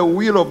see the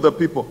will of the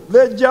people.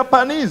 The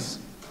Japanese,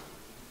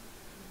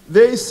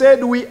 they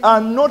said we are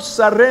not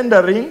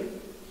surrendering.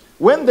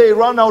 When they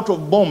run out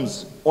of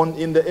bombs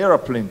in the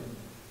airplane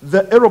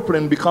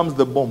becomes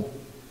the bomb.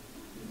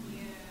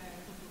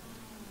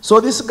 So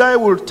this guy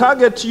will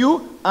target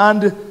you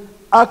and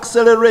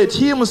accelerate.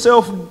 He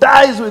himself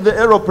dies with the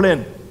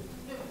aeroplane.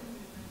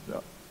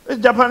 The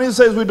Japanese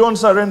says we don't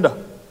surrender.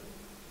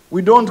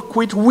 We don't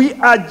quit. We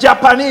are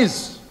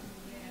Japanese.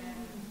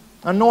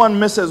 And no one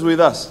messes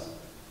with us.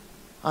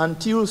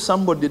 Until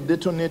somebody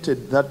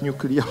detonated that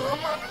nuclear.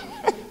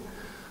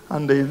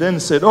 And they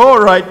then said, all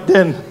right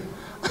then.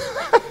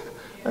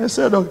 I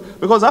said, okay.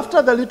 Because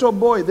after the Little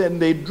Boy, then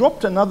they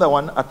dropped another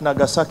one at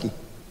Nagasaki.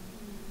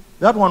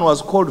 That one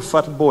was called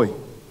Fat Boy.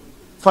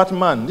 Fat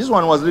Man. This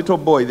one was Little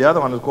Boy. The other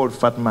one was called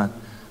Fat Man.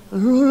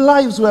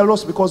 Lives were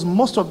lost because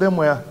most of them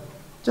were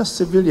just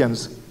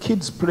civilians,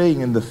 kids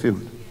playing in the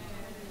field.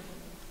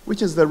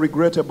 Which is the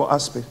regrettable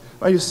aspect.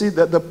 But you see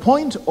that the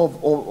point of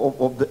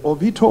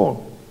it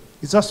all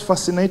is just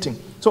fascinating.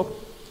 So,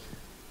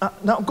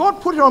 now God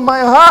put it on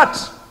my heart.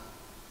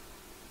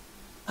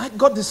 I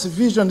got this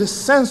vision, this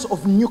sense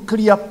of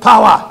nuclear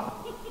power.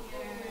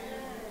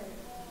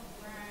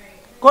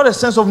 Got a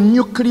sense of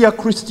nuclear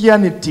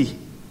Christianity.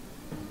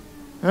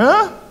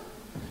 Huh?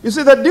 You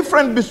see, the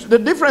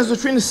difference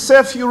between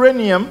safe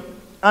uranium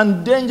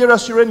and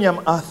dangerous uranium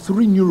are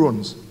 3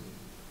 neurons.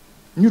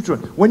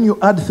 When you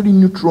add 3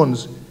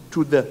 neutrons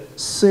to the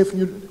safe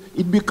neutron,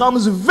 it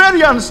becomes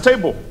very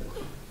unstable.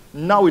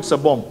 Now it's a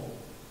bomb.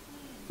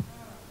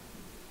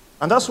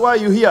 And that's why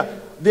you hear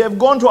they have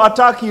gone to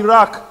attack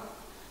Iraq.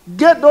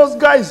 Get those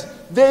guys.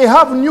 They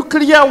have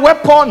nuclear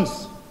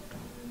weapons.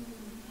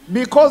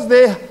 Because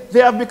they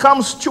have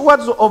become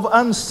stewards of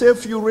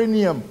unsafe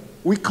uranium.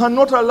 We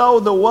cannot allow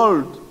the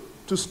world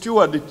to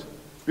steward it.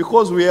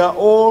 Because we are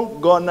all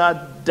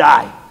gonna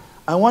die.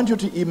 I want you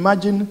to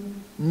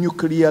imagine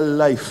nuclear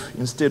life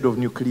instead of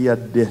nuclear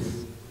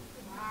death.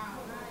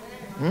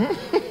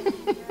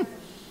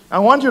 I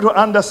want you to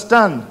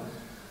understand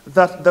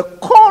that the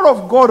call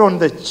of God on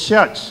the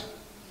church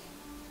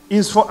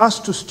is for us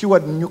to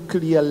steward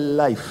nuclear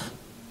life.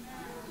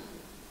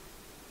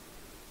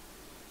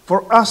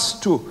 For us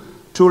to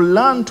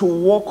learn to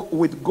walk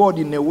with God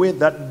in a way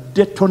that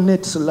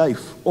detonates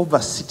life over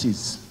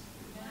cities.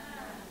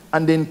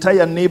 And the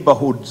entire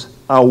neighborhoods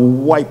are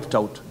wiped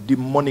out.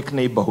 Demonic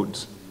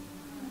neighborhoods.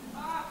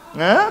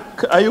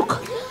 Are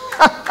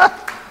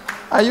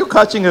you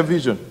catching a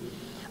vision?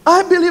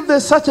 I believe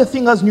there's such a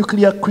thing as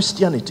nuclear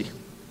Christianity.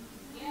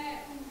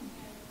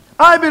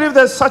 I believe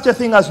there's such a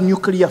thing as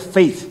nuclear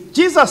faith.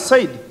 Jesus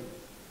said,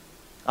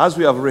 as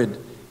we have read,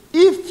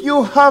 if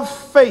you have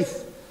faith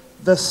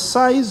the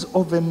size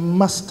of a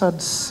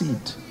mustard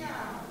seed,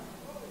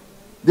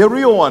 the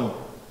real one,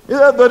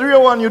 the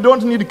real one, you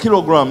don't need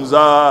kilograms,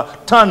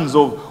 tons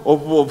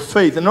of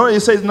faith. No, he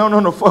says, no.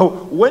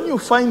 When you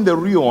find the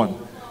real one,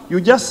 you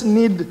just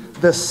need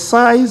the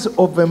size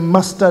of a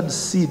mustard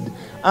seed.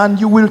 And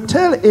you will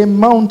tell a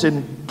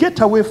mountain,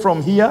 get away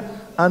from here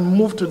and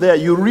move to there.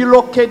 You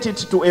relocate it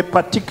to a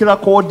particular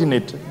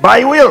coordinate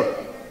by will.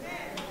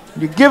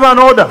 You give an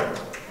order.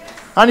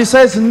 And he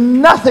says,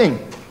 nothing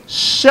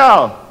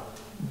shall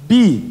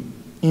be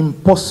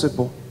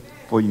impossible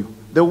for you.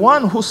 The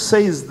one who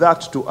says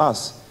that to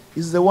us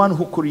is the one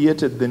who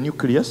created the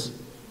nucleus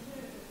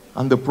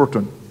and the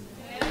proton,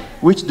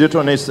 which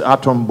detonates the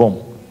atom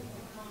bomb.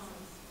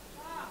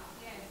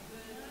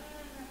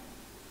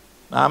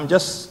 I'm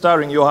just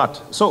stirring your heart.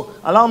 So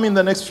allow me in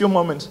the next few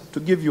moments to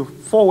give you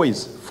 4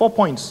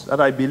 points that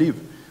I believe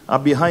are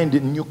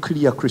behind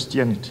nuclear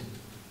Christianity.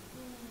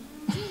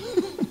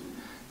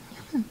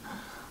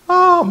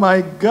 Oh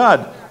my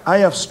God. I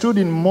have stood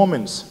in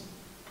moments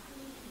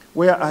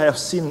where I have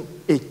seen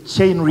a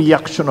chain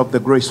reaction of the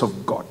grace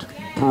of God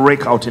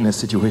break out in a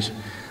situation.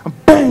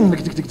 And bang!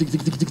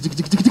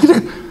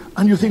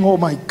 And you think, oh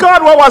my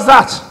God, what was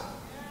that?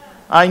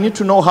 I need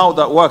to know how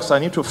that works. I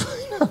need to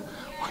find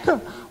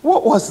out.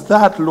 What was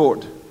that,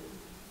 Lord?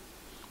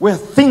 Where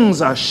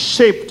things are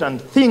shaped and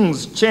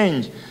things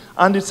change,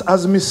 and it's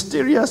as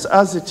mysterious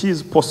as it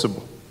is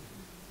possible.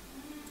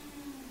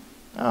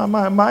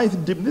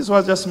 This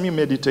was just me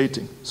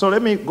meditating. So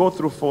let me go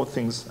through 4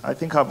 things. I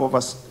think I've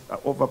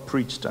over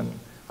preached and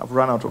I've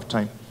run out of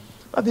time.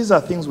 But these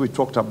are things we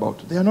talked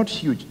about. They are not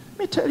huge. Let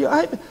me tell you,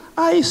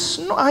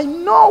 I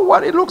know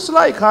what it looks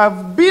like.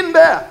 I've been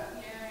there.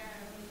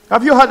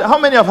 How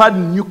many have had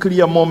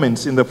nuclear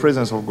moments in the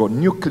presence of God?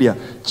 Nuclear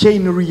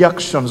chain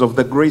reactions of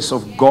the grace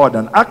of God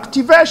and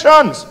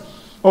activations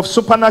of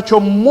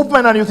supernatural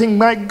movement, and you think,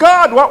 my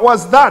God, what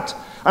was that?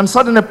 And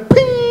suddenly,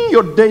 ping,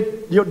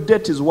 your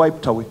debt is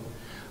wiped away.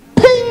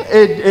 Ping,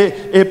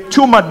 a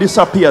tumor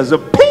disappears. A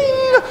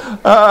ping,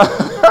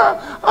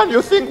 and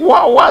you think,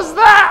 what was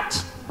that?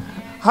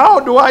 How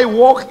do I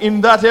walk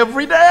in that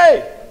every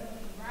day?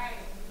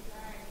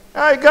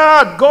 My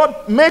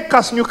God, make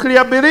us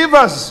nuclear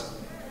believers.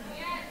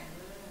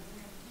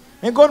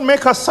 May God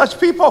make us such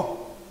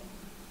people.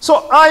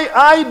 So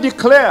I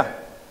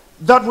declare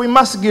that we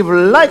must give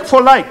like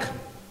for like.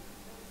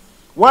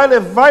 While a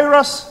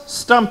virus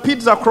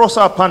stampedes across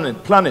our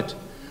planet,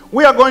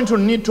 we are going to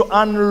need to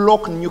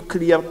unlock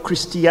nuclear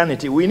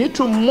Christianity. We need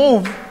to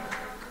move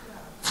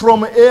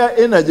from air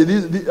energy.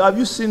 Have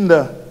you seen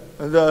the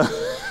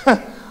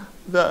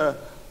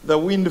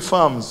wind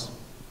farms?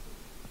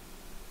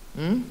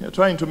 You're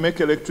trying to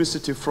make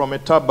electricity from a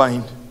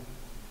turbine.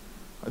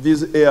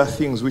 These air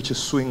things which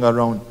swing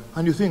around,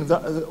 and you think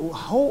that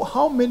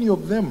how many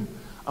of them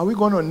are we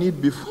going to need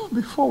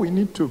before we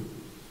need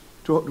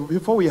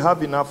before we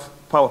have enough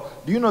power?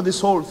 Do you know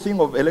this whole thing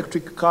of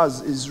electric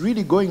cars is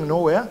really going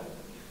nowhere?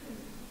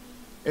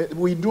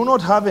 We do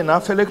not have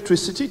enough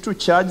electricity to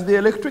charge the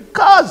electric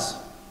cars.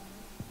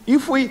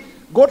 If we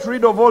got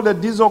rid of all the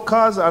diesel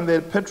cars and the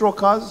petrol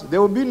cars,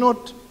 there would be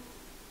not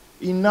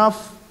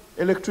enough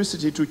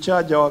electricity to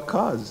charge our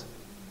cars.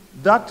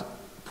 That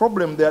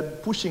problem, they are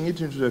pushing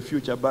it into the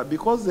future, but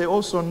because they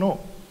also know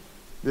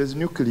there's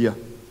nuclear.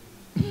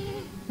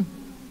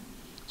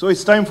 So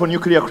it's time for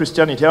nuclear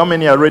Christianity. How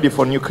many are ready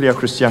for nuclear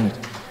Christianity?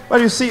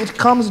 But you see, it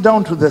comes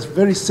down to the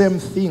very same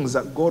things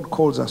that God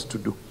calls us to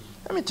do.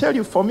 Let me tell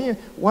you,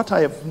 what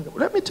I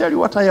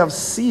have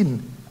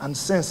seen and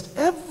sensed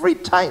every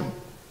time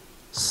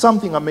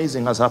something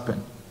amazing has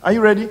happened. Are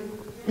you ready?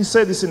 Let me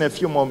say this in a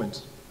few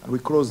moments, and we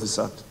close this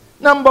out.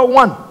 Number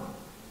 1.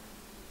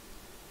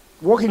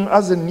 Walking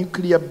as a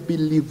nuclear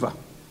believer.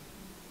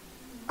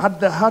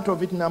 At the heart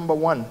of it, number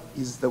 1,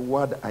 is the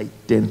word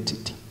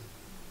identity.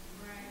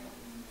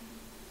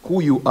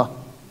 Who you are.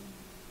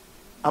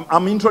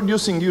 I'm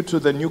introducing you to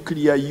the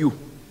nuclear you.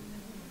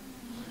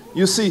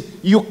 You see,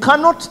 you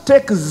cannot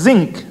take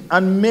zinc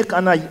and make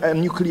a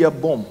nuclear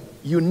bomb.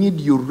 You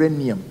need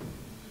uranium.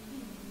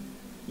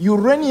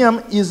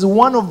 Uranium is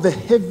one of the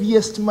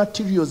heaviest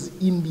materials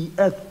in the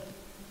earth.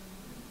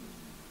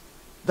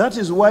 That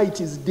is why it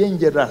is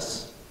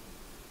dangerous.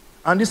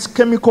 And its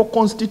chemical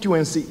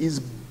constituency is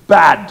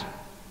bad.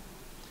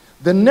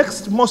 The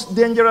next most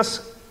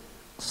dangerous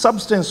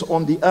substance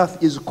on the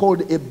earth is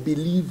called a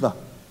believer.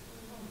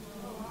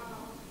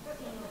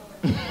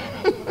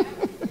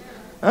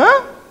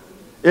 Huh?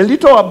 A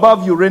little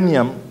above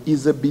uranium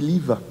is a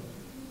believer.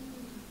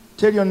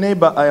 Tell your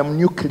neighbor, I am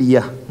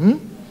nuclear.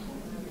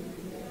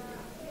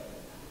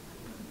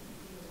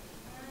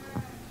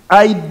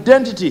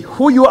 Identity,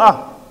 who you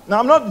are. Now,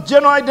 I'm not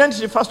general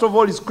identity, first of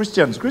all, is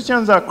Christians.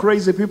 Christians are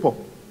crazy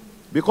people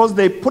because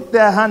they put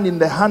their hand in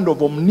the hand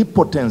of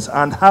omnipotence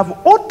and have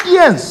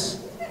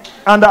audience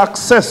and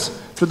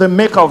access to the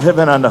maker of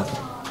heaven and earth.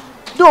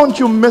 Don't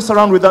you mess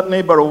around with that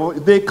neighbor.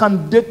 They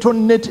can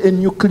detonate a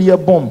nuclear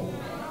bomb.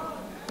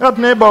 That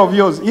neighbor of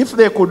yours, if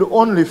they could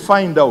only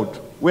find out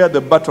where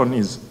the button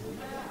is.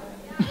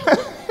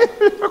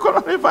 They could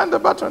only find the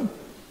button.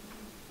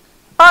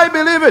 I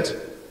believe it.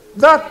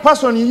 That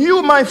person,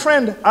 you, my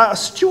friend, are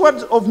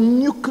stewards of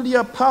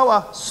nuclear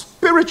power,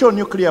 spiritual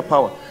nuclear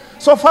power.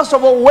 So first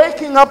of all,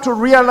 waking up to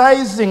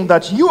realizing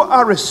that you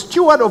are a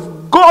steward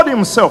of God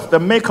himself, the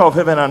maker of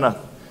heaven and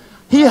earth.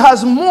 He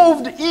has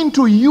moved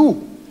into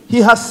you. He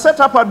has set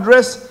up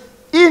address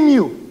in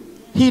you.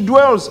 He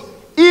dwells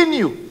in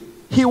you.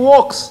 He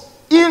walks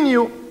in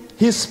you.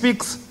 He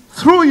speaks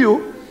through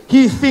you.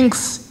 He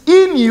thinks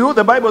in you.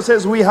 The Bible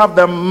says we have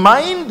the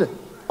mind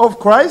of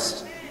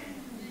Christ.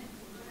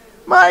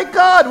 My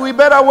God, we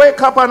better wake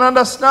up and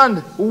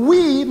understand.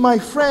 We, my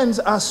friends,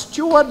 are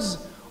stewards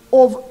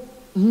of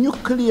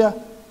nuclear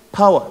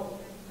power.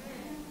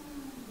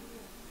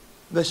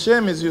 The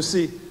shame is, you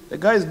see, the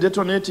guys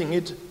detonating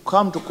it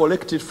come to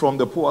collect it from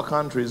the poor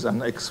countries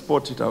and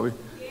export it away.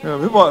 You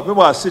know,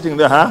 people are sitting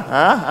there,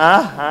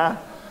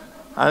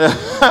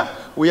 and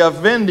we are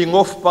vending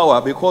off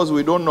power because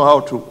we don't know how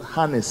to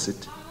harness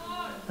it.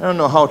 I don't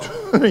know how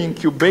to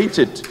incubate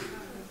it.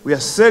 We are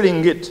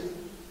selling it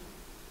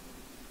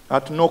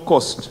at no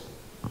cost.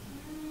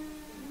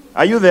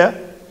 Are you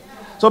there?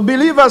 So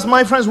believers,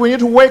 my friends, we need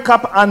to wake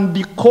up and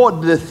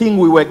decode the thing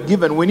we were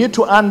given. We need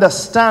to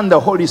understand the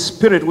Holy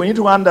Spirit. We need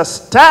to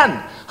understand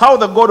how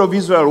the God of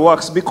Israel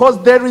works,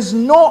 because there is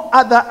no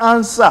other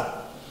answer.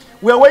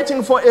 We are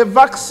waiting for a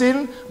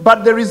vaccine,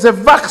 but there is a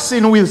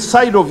vaccine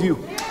inside of you.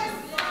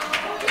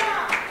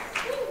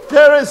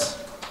 There is.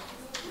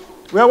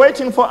 We are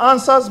waiting for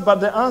answers, but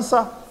the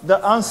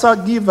answer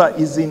giver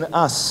is in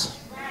us.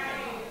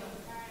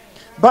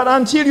 But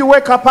until you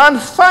wake up and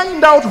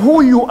find out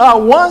who you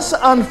are once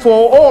and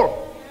for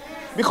all,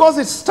 because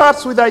it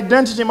starts with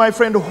identity, my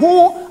friend.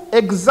 Who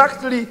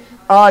exactly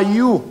are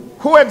you?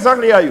 Who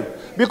exactly are you?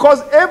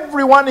 Because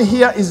everyone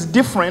here is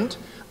different,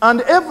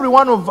 and every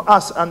one of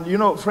us, and you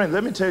know, friend,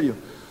 let me tell you,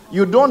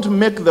 you don't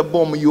make the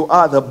bomb, you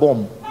are the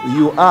bomb.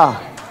 You are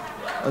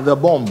the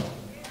bomb.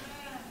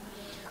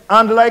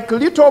 And like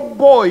little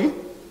boy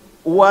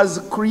was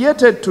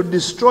created to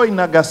destroy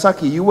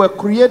Nagasaki, you were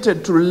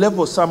created to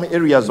level some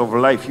areas of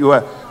life. You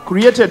were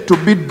created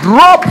to be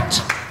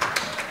dropped.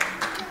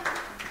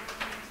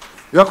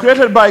 You are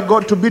created by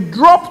God to be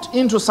dropped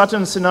into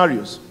certain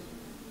scenarios.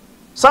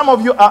 Some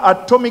of you are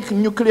atomic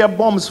nuclear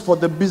bombs for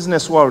the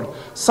business world.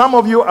 Some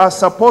of you are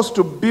supposed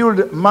to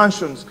build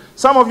mansions.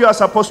 Some of you are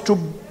supposed to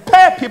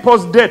pay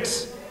people's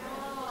debts.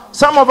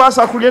 Some of us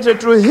are created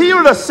to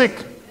heal the sick.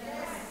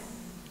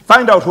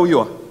 Find out who you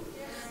are.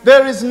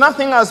 There is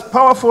nothing as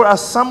powerful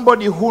as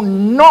somebody who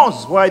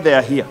knows why they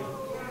are here.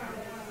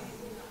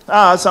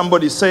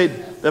 Somebody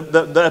said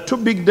there are two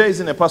big days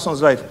in a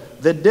person's life: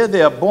 the day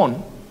they are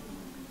born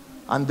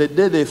and the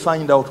day they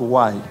find out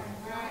why.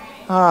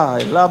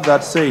 I love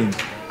that saying.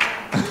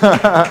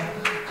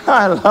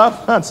 I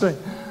love that saying.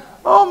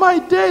 Oh my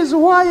days,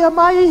 why am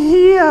I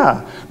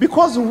here?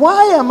 Because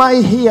why am I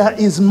here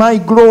is my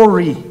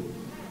glory.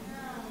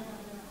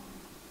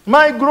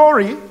 My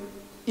glory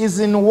is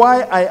in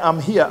why I am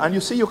here. And you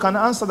see, you can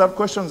answer that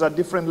questions at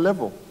different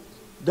levels.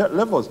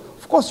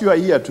 Of course, you are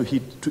here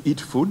to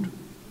eat food.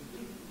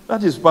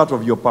 That is part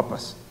of your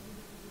purpose.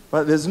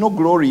 But there's no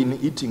glory in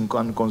eating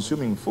and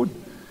consuming food.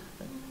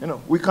 You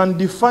know, we can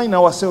define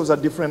ourselves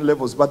at different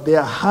levels, but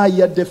there are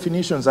higher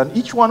definitions. And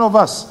each one of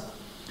us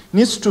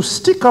needs to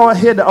stick our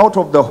head out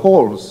of the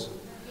holes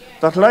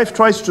that life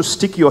tries to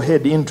stick your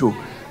head into,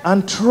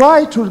 and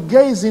try to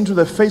gaze into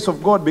the face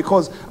of God,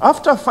 because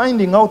after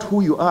finding out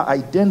who you are,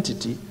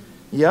 identity,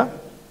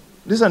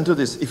 listen to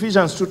this,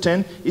 Ephesians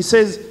 2:10, it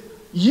says,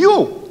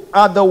 you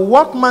are the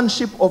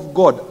workmanship of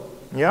God.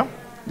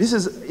 This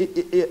is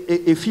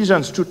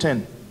Ephesians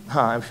 2:10.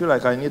 I feel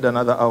like I need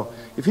another hour.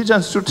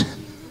 Ephesians 2:10.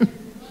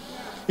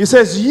 It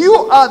says, you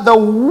are the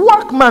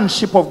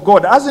workmanship of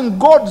God, as in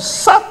God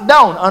sat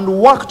down and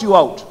worked you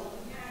out.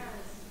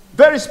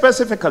 Very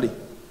specifically.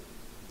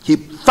 He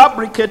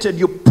fabricated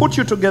you, put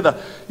you together.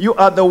 You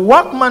are the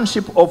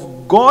workmanship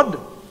of God,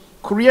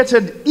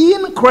 created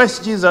in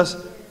Christ Jesus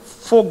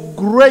for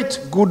great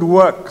good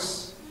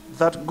works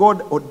that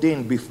God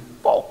ordained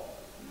beforehand,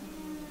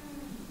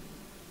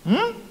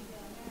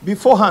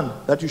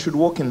 that you should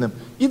walk in them.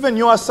 Even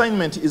your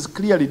assignment is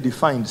clearly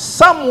defined.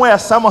 Somewhere,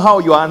 somehow,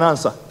 you are an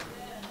answer.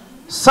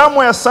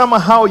 Somewhere,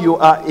 somehow, you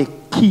are a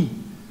key.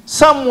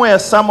 Somewhere,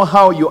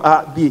 somehow, you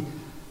are the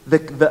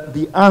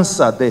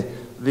answer,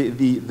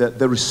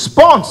 the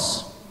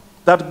response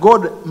that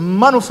God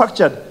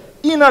manufactured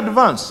in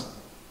advance.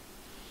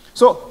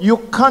 So you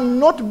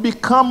cannot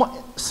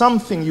become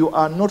something you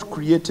are not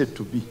created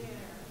to be.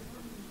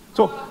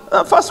 So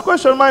the first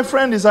question, my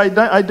friend, is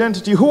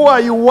identity. Who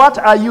are you? What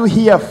are you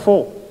here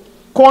for?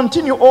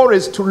 Continue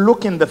always to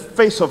look in the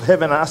face of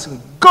heaven and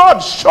asking, God,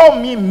 show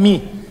me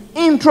me.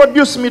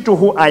 Introduce me to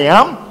who I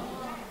am.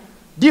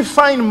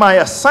 Define my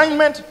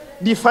assignment.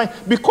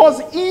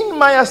 Because in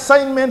my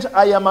assignment,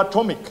 I am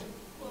atomic.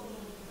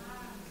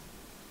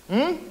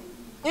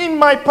 In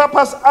my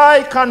purpose,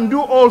 I can do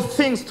all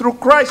things through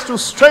Christ who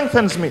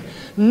strengthens me.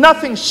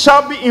 Nothing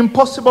shall be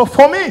impossible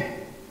for me.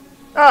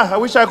 I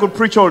wish I could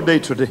preach all day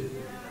today.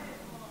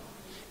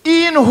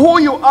 In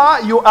who you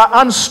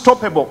are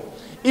unstoppable.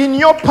 In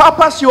your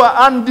purpose, you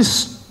are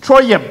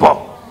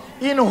undestroyable.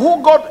 In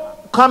who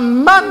God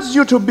commands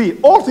you to be,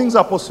 all things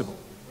are possible.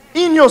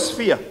 In your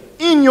sphere,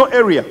 in your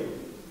area.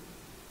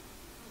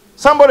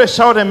 Somebody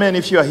shout amen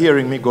if you are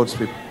hearing me, God's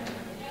people.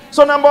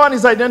 So number one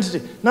is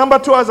identity. Number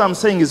two, as I'm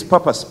saying, is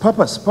purpose.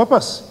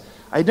 Purpose.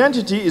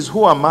 Identity is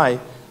who am I.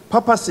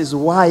 Purpose is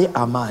why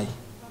am I.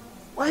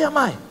 Why am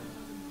I?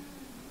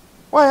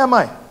 Why am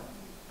I?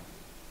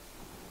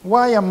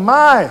 Why am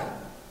I?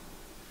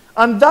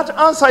 And that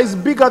answer is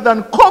bigger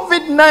than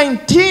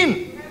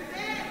COVID-19.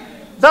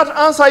 That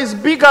answer is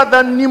bigger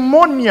than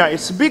pneumonia.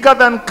 It's bigger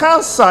than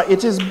cancer.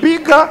 It is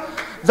bigger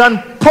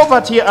than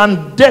poverty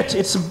and debt.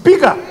 It's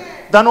bigger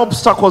than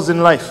obstacles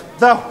in life.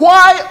 The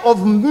why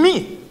of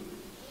me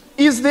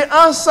is the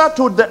answer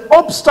to the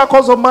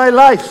obstacles of my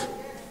life.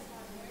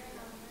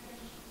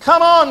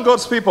 Come on,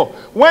 God's people.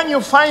 When you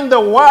find the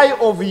why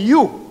of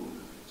you,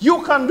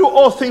 you can do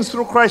all things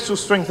through Christ who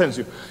strengthens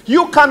you.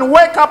 You can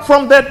wake up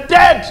from the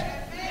dead.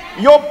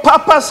 Your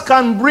purpose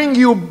can bring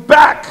you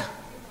back.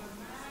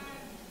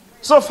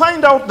 So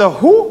find out the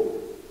who,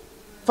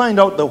 find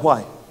out the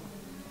why.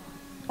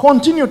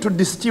 Continue to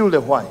distill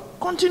the why.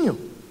 Continue.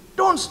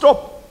 Don't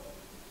stop.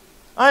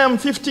 I am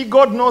 50,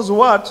 God knows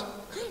what.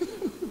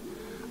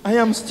 I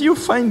am still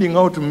finding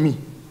out me.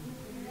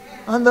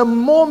 And the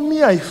more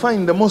me I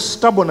find, the more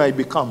stubborn I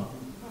become.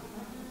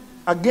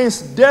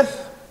 Against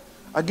death,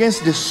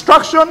 against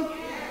destruction,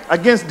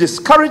 against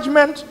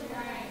discouragement,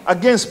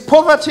 against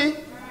poverty.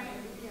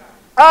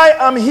 I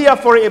am here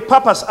for a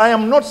purpose. I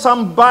am not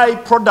some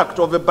byproduct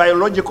of a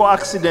biological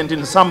accident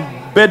in some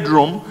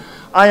bedroom.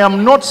 I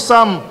am not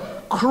some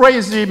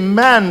crazy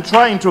man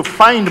trying to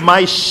find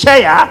my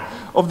share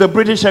of the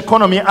British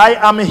economy.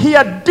 I am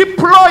here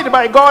deployed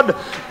by God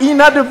in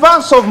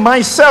advance of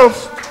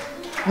myself.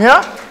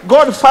 Yeah?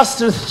 God first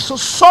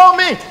saw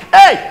me.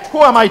 Hey, who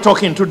am I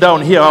talking to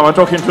down here? Am I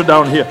talking to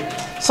down here?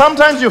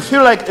 Sometimes you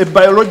feel like a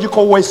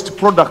biological waste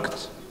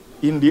product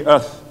in the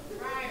earth.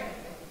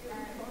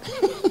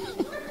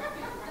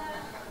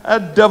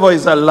 That devil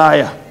is a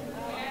liar.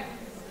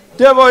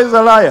 Devil is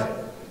a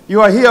liar.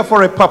 You are here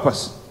for a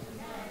purpose.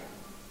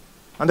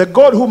 And the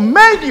God who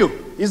made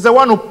you is the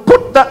one who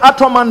put the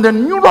atom and the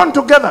neuron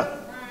together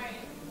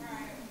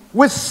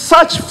with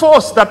such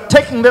force that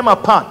taking them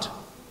apart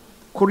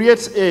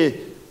creates a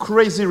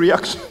crazy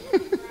reaction.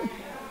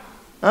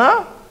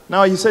 Huh?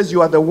 Now he says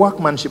you are the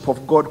workmanship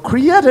of God,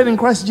 created in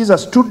Christ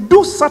Jesus to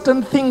do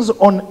certain things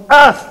on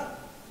earth.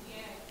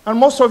 And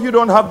most of you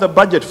don't have the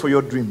budget for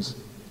your dreams.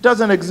 It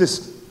doesn't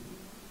exist.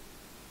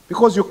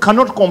 Because you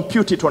cannot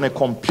compute it on a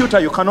computer.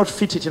 You cannot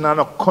fit it in an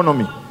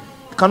economy.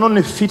 You can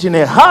only fit in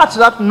a heart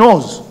that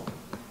knows.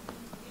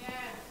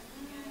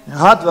 A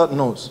heart that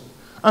knows.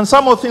 And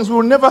some of the things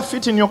will never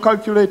fit in your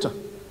calculator.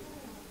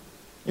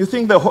 You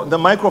think the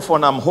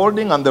microphone I'm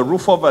holding and the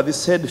roof over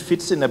this head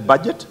fits in a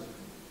budget?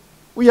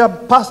 We are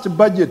past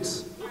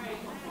budgets.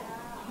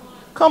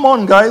 Come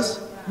on, guys.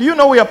 Do you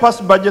know we are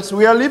past budgets?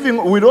 We are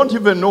living, we don't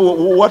even know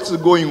what's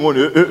going on.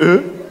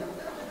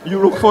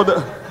 You look for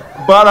the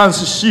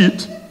balance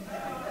sheet.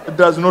 It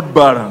does not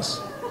balance.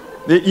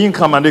 The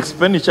income and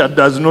expenditure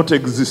does not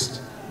exist.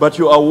 But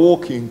you are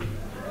walking.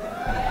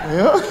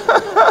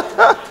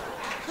 Yeah?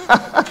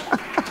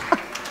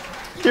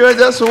 You are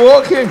just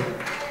walking.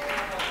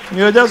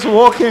 You are just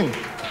walking.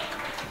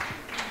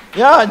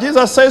 Yeah,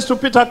 Jesus says to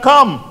Peter,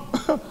 come.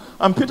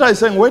 And Peter is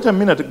saying, wait a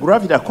minute,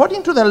 gravity.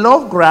 According to the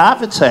law of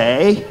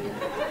gravity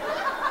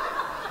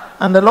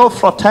and the law of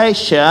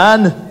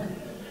flotation,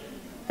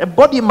 a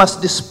body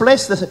must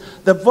displace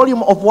the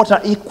volume of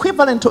water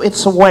equivalent to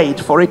its weight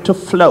for it to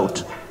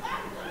float.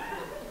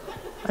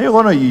 Are you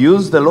going to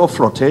use the law of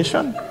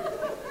flotation?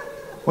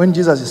 When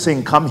Jesus is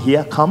saying, come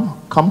here,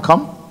 come.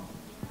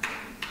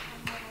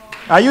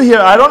 Are you here?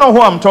 I don't know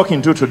who I'm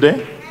talking to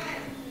today.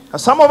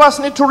 Some of us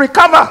need to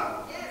recover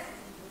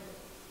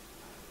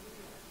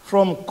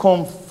from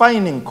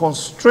constraining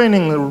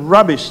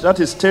rubbish that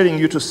is telling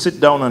you to sit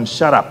down and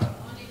shut up.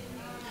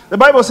 The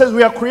Bible says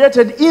we are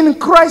created in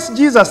Christ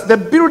Jesus. The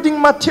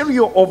building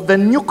material of the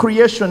new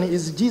creation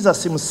is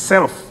Jesus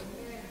himself.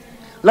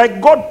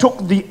 Like God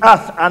took the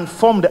earth and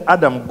formed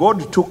Adam,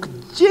 God took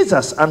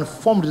Jesus and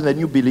formed the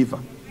new believer.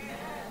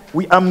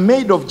 We are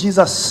made of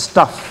Jesus'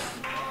 stuff.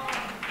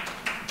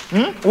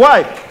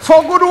 Why?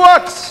 For good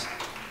works,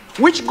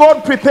 which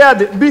God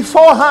prepared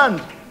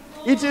beforehand.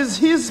 It is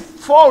his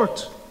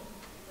fault.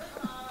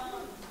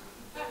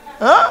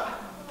 Huh?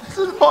 It's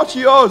not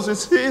yours,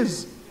 it's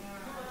his.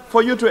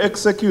 For you to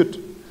execute.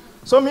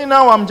 So me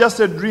now, I'm just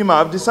a dreamer.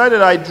 I've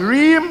decided I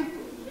dream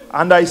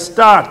and I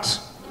start.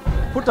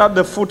 Put out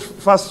the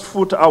first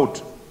foot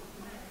out.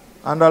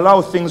 And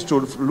allow things to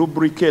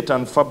lubricate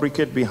and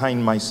fabricate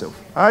behind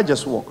myself. I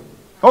just walk.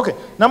 Okay,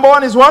 number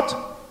one is what?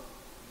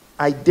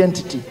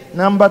 Identity.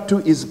 Number two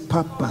is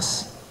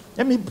purpose.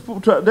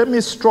 Let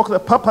me stroke the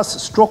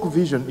purpose, stroke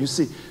vision. You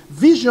see,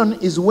 vision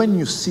is when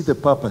you see the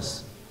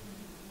purpose.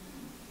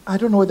 I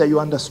don't know whether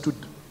you understood.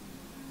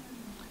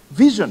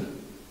 Vision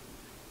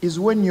is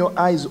when your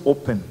eyes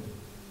open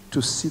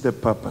to see the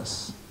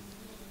purpose.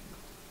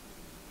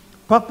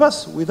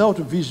 Purpose without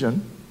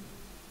vision.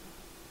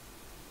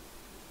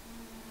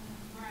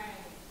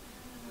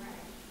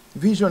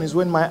 Vision is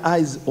when my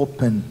eyes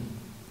open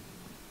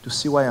to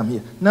see why I'm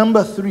here.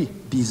 Number three,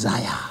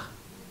 desire.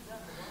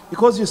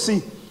 Because you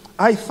see,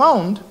 I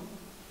found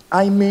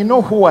I may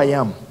know who I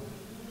am.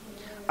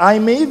 I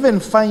may even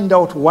find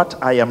out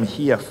what I am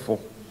here for.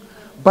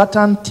 But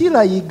until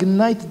I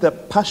ignite the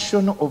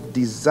passion of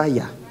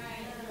desire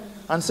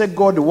and say,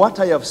 God, what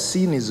I have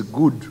seen is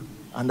good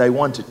and I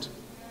want it.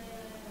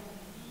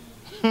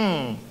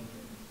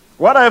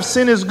 What I have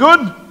seen is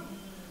good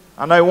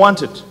and I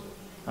want it.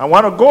 I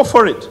want to go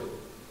for it.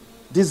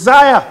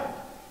 Desire.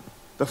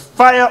 The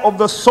fire of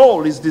the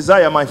soul is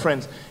desire, my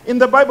friends. In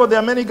the Bible, there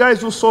are many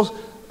guys who saw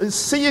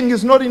seeing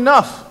is not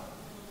enough.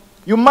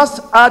 You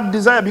must add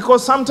desire,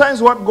 because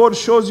sometimes what God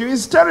shows you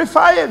is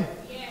terrifying.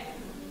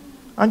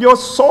 And your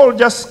soul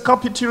just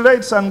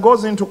capitulates and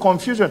goes into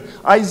confusion.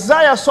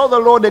 Isaiah saw the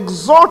Lord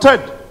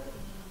exalted.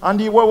 And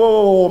he,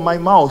 whoa, my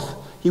mouth.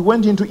 He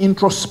went into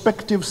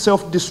introspective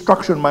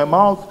self-destruction. My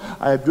mouth,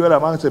 I dwell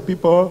amongst the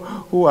people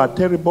who are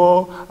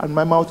terrible, and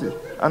my mouth is...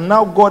 And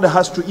now God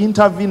has to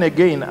intervene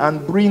again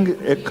and bring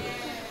a...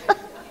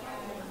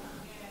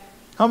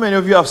 How many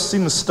of you have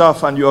seen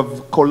stuff and you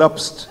have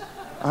collapsed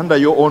under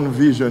your own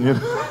vision? You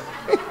know?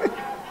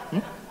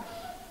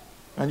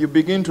 And you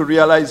begin to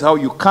realize how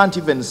you can't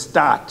even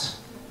start.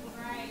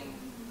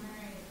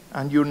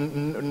 And you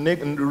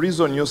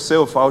reason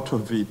yourself out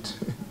of it.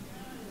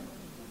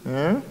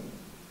 Yeah?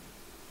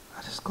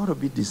 There's got to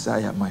be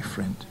desire, my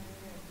friend.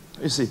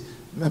 You see,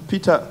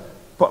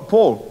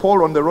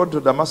 Paul on the road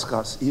to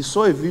Damascus, he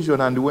saw a vision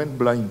and went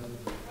blind.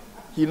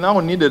 He now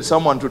needed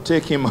someone to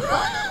take him.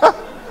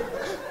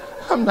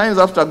 Sometimes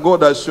after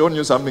God has shown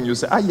you something, you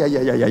say, yeah.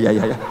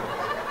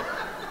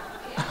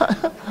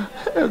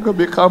 You're going to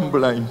become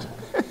blind.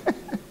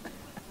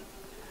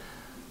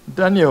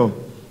 Daniel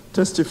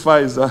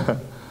testifies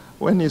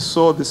when he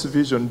saw this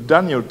vision,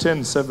 Daniel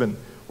 10:7,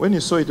 when he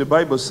saw it, the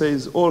Bible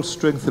says, all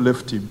strength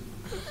left him.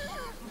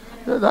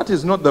 That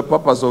is not the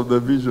purpose of the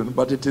vision,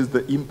 but it is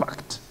the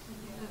impact.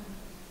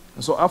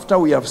 And so after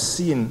we have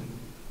seen,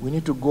 we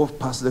need to go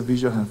past the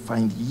vision and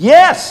find,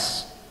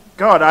 yes,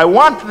 God, I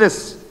want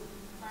this.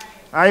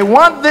 I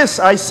want this.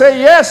 I say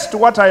yes to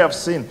what I have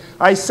seen.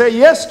 I say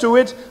yes to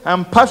it.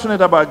 I'm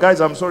passionate about it. Guys,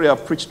 I'm sorry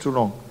I've preached too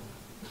long.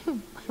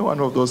 One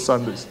of those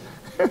Sundays.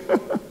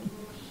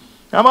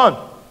 Come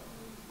on.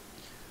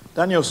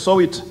 Daniel saw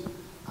it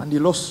and he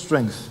lost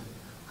strength.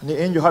 And the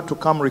angel had to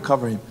come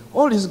recover him.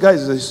 All these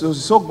guys, they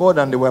saw God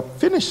and they were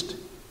finished.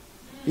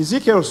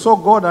 Ezekiel saw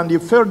God and he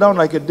fell down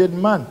like a dead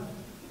man.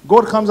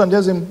 God comes and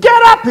tells him,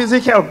 get up,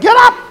 Ezekiel, get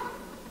up.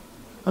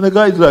 And the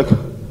guy is like,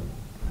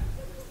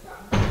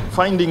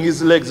 finding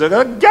his legs.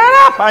 Like, get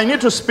up, I need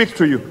to speak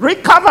to you.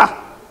 Recover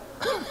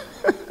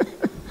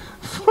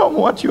from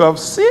what you have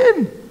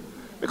seen.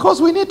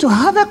 Because we need to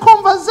have a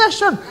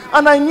conversation.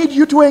 And I need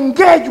you to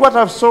engage what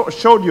I've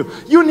showed you.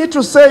 You need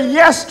to say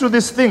yes to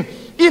this thing.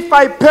 If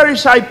I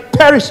perish, I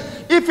perish.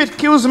 If it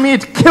kills me,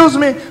 it kills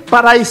me.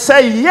 But I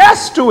say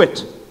yes to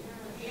it.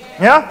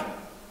 Yeah?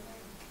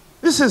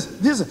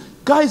 This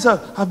guys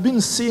have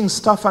been seeing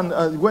stuff.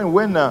 And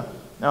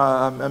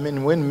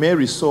when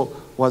Mary saw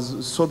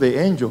the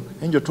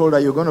angel told her,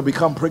 you're going to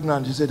become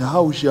pregnant. She said,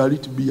 how shall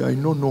it be? I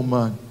know no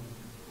man.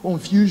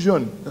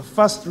 Confusion. The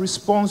first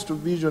response to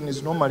vision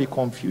is normally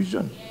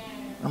confusion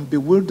and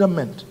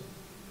bewilderment.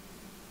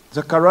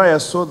 Zechariah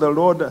saw the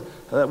Lord,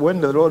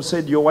 when the Lord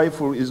said, your wife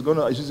is going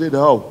to, she said,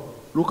 how?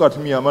 Look at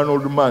me, I'm an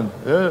old man.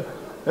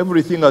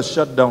 Everything has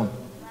shut down.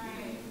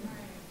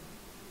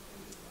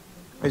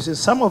 He says,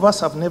 some of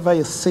us have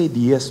never said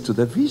yes to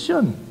the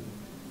vision.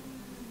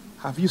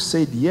 Have you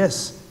said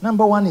yes?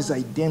 Number one is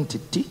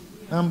identity.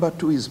 Number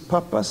two is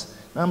purpose.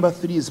 Number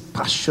three is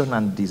passion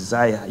and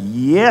desire.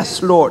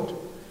 Yes, Lord.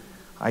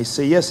 I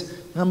say yes.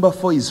 Number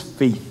four is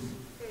faith.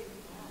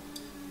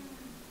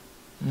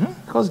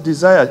 Because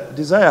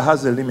desire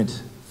has a limit.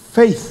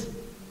 Faith.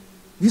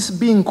 This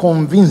being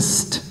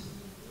convinced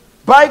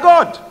by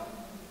God.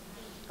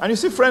 And you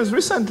see, friends,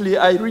 recently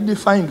I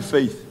redefined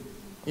faith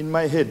in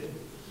my head.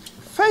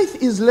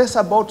 Faith is less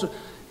about...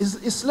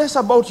 It's less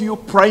about you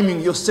priming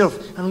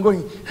yourself and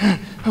going,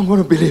 I'm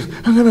going to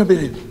believe, I'm going to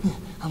believe,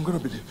 I'm going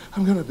to believe,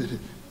 I'm going to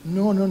believe.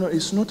 No.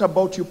 It's not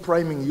about you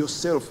priming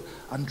yourself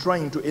and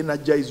trying to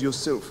energize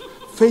yourself.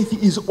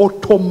 Faith is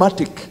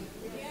automatic.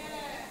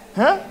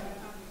 Huh?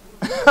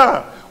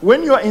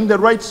 when you are in the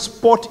right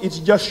spot,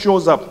 it just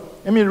shows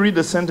up. Let me read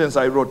the sentence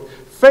I wrote.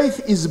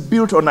 Faith is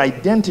built on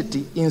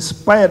identity,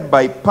 inspired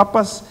by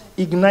purpose,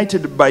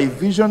 ignited by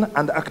vision,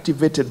 and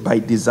activated by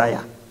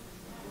desire.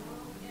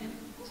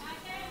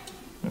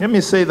 Let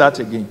me say that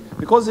again,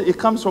 because it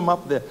comes from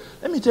up there.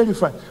 Let me tell you,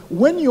 friend,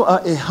 when you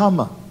are a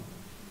hammer,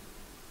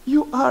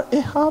 you are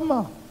a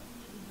hammer.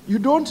 You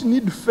don't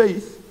need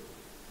faith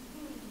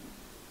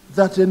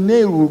that a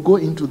nail will go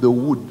into the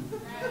wood.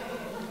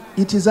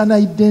 It is an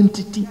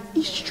identity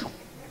issue.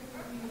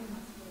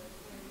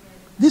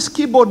 This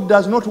keyboard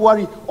does not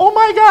worry, oh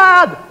my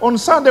God, on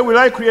Sunday will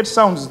I create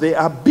sounds? They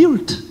are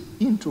built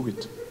into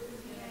it.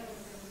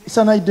 It's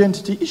an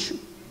identity issue.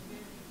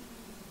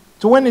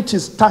 So when it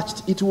is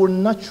touched, it will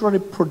naturally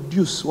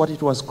produce what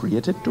it was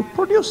created to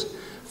produce.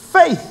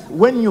 Faith,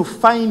 when you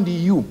find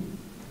you,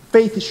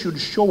 faith should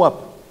show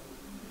up.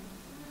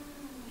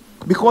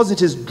 Because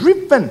it is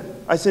driven.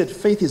 I said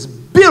faith is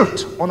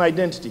built on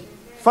identity.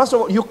 First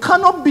of all, you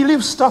cannot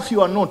believe stuff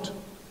you are not.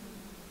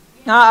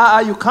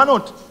 You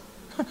cannot.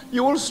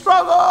 You will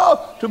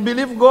struggle to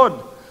believe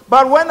God.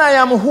 But when I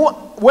am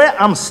where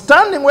I'm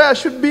standing, where I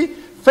should be,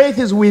 faith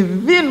is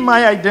within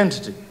my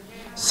identity.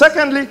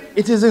 Secondly,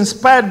 it is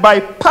inspired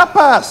by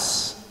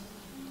purpose.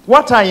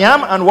 What I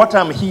am and what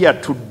I'm here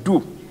to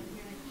do.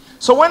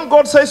 So when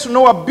God says to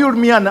Noah, build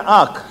me an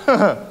ark.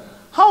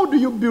 How do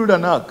you build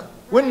an ark?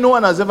 When no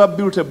one has ever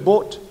built a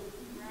boat.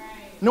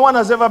 No one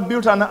has ever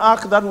built an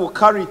ark that will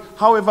carry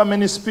however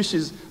many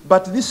species.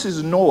 But this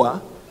is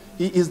Noah.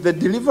 He is the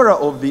deliverer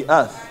of the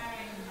earth.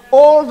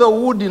 All the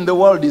wood in the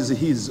world is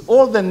his.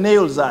 All the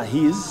nails are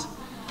his.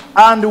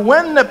 And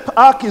when the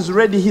ark is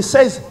ready, he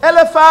says,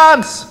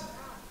 elephants,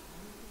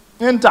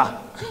 enter.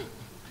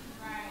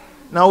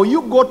 Now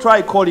you go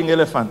try calling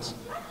elephants.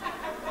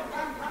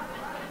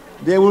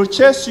 They will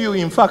chase you,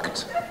 in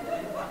fact,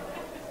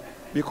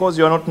 because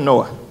you are not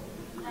Noah.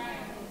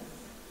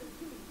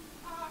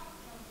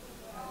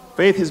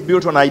 Faith is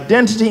built on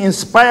identity,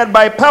 inspired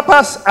by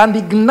purpose, and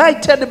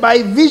ignited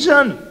by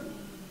vision.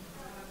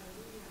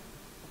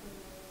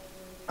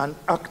 And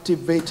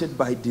activated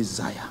by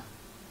desire.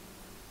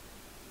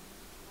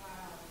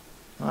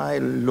 My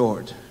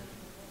Lord.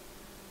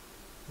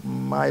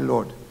 My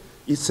Lord.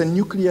 It's a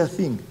nuclear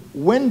thing.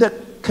 When the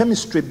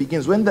chemistry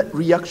begins, when the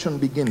reaction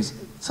begins,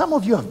 some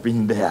of you have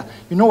been there.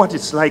 You know what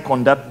it's like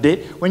on that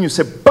day when you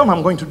say, boom,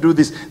 I'm going to do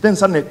this. Then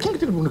suddenly,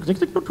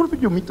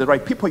 you meet the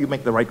right people, you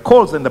make the right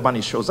calls, then the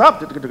money shows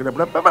up.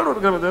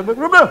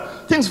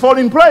 Things fall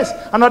in place.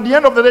 And at the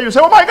end of the day, you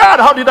say, oh my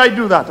God, how did I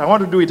do that? I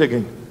want to do it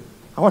again.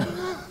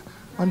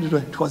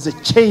 It was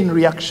a chain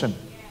reaction.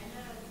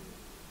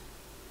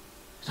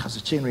 It was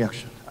a chain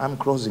reaction. I'm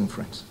closing,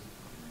 friends.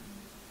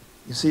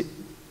 You see,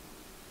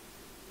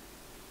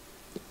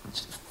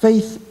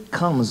 faith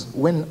comes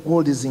when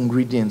all these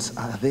ingredients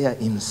are there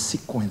in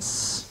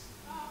sequence.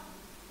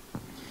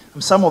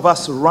 And some of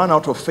us run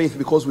out of faith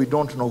because we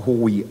don't know who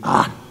we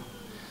are.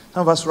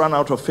 Some of us run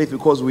out of faith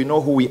because we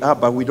know who we are,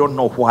 but we don't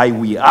know why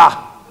we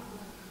are.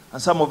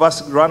 And some of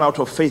us run out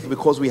of faith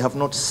because we have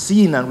not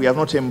seen and we have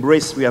not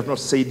embraced, we have not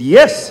said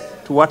yes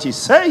to what he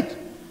said.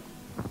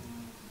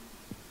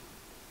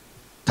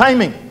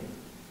 Timing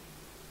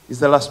is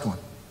the last one.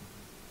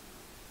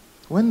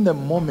 When the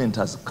moment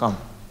has come,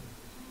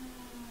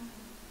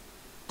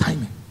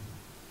 timing.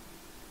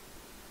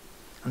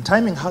 And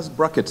timing has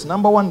brackets.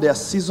 Number one, there are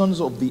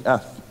seasons of the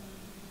earth.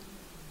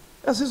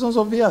 There are seasons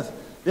of the earth.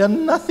 They have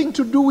nothing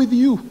to do with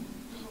you.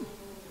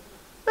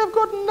 They've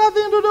got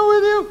nothing to do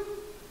with you.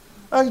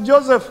 Like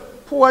Joseph,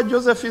 poor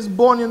Joseph is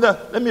born in the...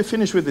 Let me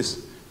finish with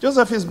this.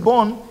 Joseph is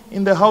born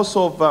in the house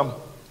of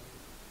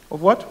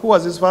what? Who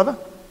was his father?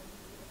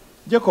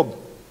 Jacob.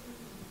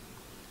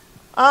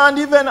 And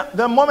even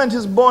the moment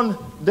he's born,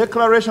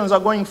 declarations are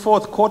going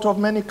forth. Coat of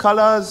many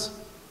colors,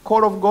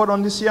 call of God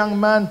on this young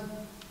man.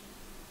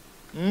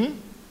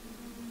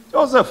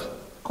 Joseph,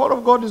 call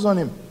of God is on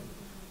him.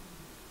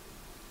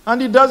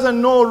 And he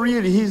doesn't know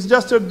really. He's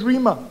just a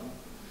dreamer.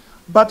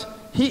 But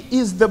he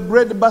is the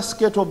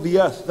breadbasket of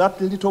the earth. That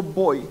little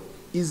boy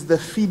is the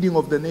feeding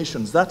of the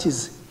nations. That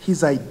is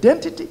his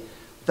identity.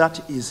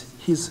 That is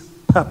his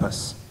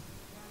purpose.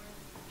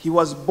 He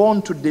was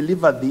born to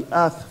deliver the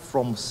earth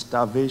from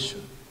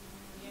starvation.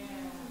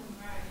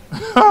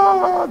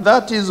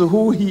 That is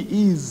who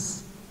he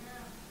is.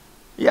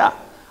 Yeah.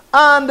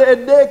 And a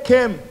day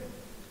came.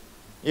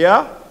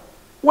 Yeah.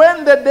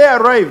 When the day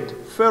arrived,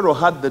 Pharaoh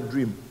had the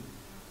dream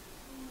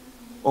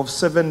of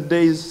 7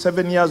 days,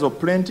 7 years of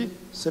plenty,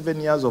 7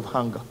 years of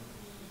hunger.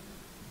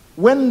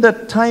 When the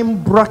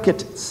time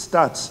bracket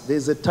starts,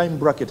 there's a time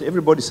bracket.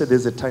 Everybody said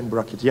there's a time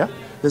bracket, yeah?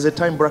 There's a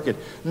time bracket.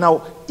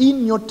 Now,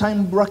 in your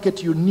time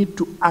bracket, you need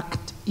to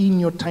act. In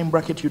your time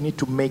bracket, you need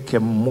to make a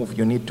move.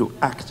 You need to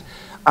act.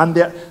 And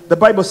the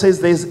Bible says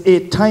there's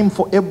a time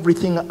for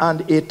everything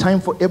and a time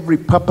for every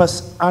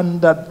purpose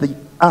under the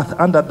earth,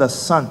 under the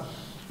sun.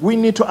 We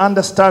need to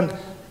understand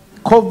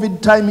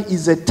COVID time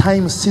is a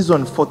time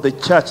season for the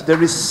church.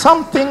 There is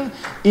something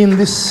in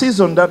this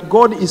season that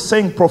God is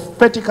saying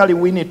prophetically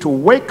we need to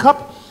wake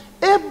up.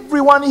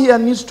 everyone here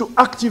needs to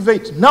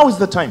activate. Now is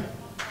the time.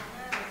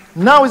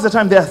 Now is the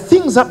time. There are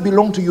things that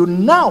belong to you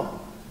now.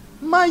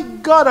 My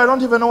God, I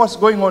don't even know what's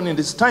going on in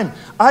this time.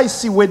 I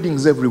see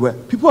weddings everywhere.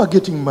 People are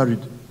getting married.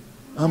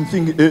 I'm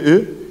thinking,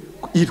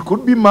 it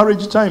could be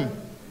marriage time.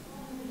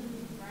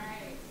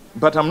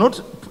 But I'm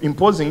not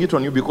imposing it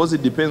on you because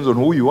it depends on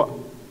who you are.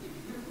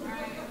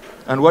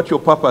 And what your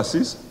purpose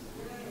is.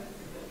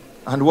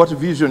 And what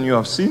vision you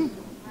have seen.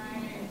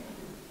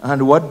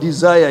 And what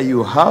desire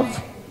you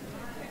have.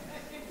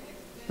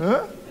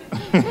 Huh?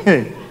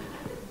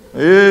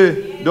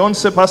 Don't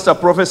say Pastor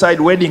prophesied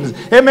weddings.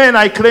 Amen,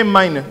 I claim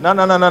mine.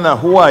 No.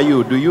 Who are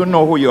you? Do you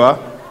know who you are?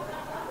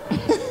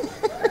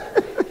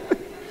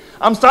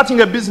 I'm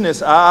starting a business.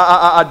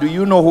 Do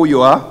you know who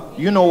you are?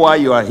 You know why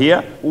you are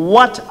here?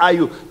 What are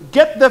you?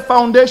 Get the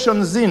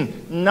foundations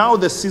in. Now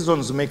the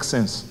seasons make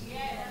sense.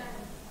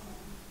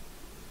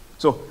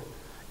 So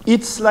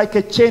it's like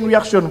a chain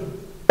reaction.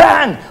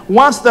 Bang!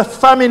 Once the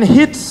famine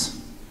hits,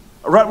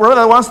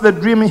 rather once the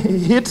dream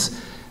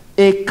hits,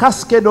 a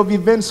cascade of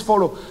events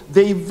follow.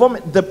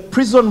 The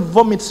prison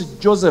vomits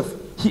Joseph.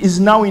 He is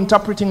now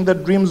interpreting the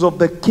dreams of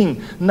the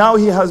king. Now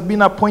he has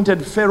been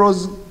appointed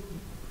Pharaoh's.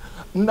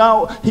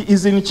 Now he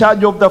is in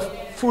charge of the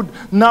food.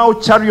 Now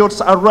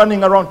chariots are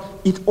running around.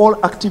 It all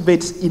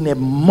activates in a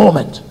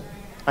moment.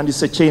 And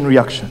it's a chain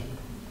reaction.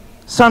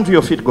 Stand to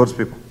your feet, God's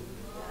people.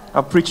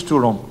 I've preached too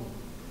long.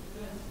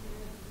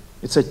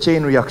 It's a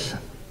chain reaction.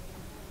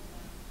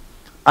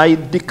 I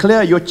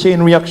declare your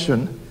chain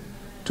reaction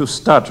to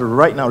start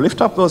right now.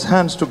 Lift up those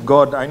hands to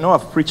God. I know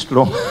I've preached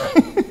long.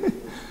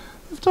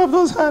 Lift up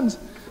those hands.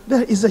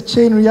 There is a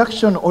chain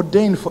reaction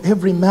ordained for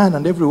every man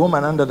and every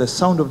woman under the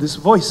sound of this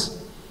voice.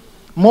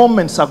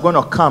 Moments are going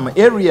to come.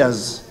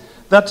 Areas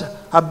that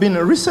have been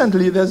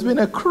recently, there's been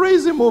a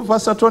crazy move.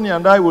 Pastor Tony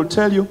and I will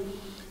tell you.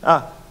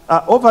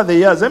 Over the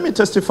years, let me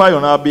testify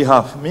on our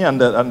behalf, me and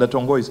the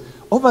Tongois.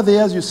 Over the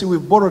years, you see,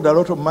 we've borrowed a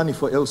lot of money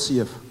for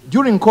LCF.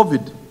 During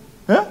COVID,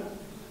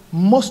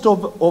 most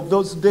of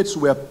those debts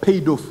were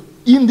paid off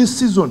in this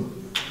season.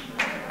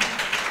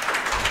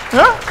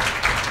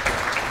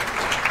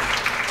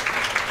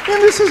 In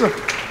this season.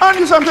 And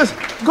you sometimes,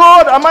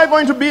 God, am I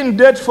going to be in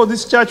debt for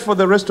this church for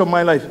the rest of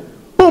my life?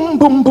 Boom,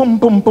 boom, boom,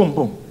 boom, boom,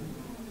 boom.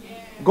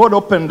 God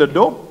opened the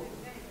door,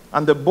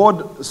 and the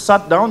board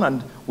sat down,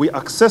 and we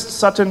accessed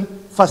certain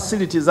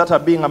facilities that are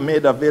being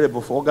made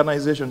available for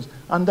organizations,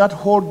 and that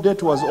whole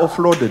debt was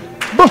offloaded.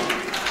 Boom.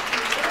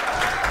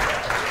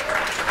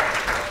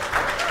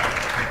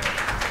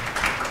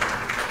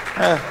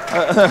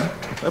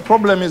 The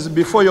problem is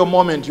before your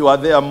moment you are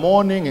there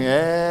mourning,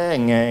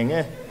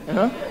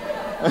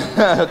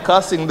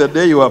 cursing the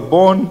day you were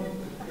born.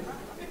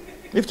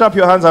 Lift up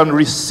your hands and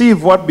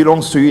receive what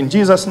belongs to you in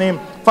Jesus' name.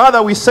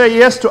 Father, we say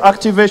yes to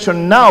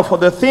activation now for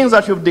the things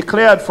that you've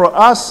declared for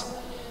us.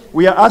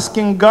 We are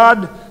asking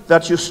God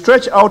that you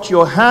stretch out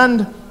your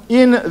hand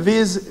in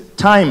these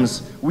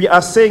times. We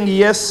are saying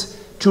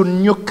yes to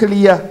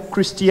nuclear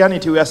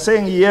Christianity. We are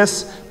saying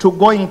yes to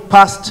going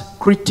past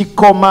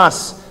critical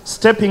mass.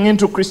 Stepping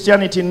into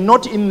Christianity,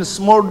 not in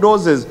small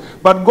doses,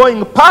 but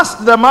going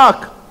past the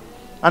mark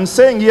and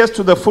saying yes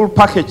to the full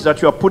package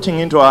that you are putting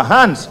into our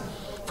hands.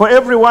 For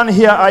everyone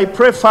here, I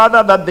pray,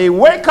 Father, that they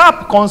wake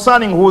up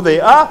concerning who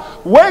they are,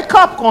 wake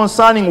up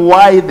concerning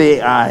why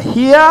they are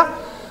here,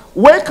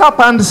 wake up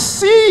and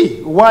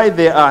see why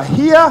they are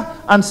here,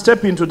 and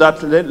step into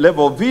that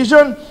level of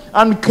vision,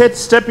 and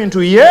step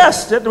into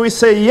yes, that we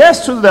say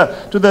yes to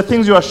the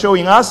things you are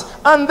showing us,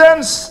 and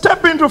then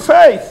step into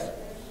faith.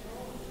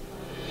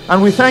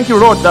 And we thank you,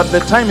 Lord, that the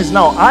time is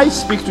now. I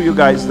speak to you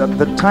guys that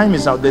the time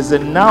is now. There's a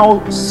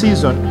now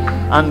season,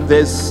 and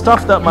there's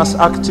stuff that must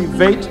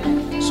activate.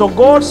 So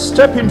God,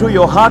 step into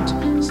your heart.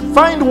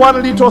 Find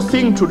one little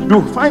thing to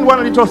do. Find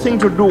one little thing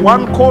to do.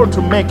 One call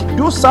to make.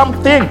 Do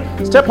something.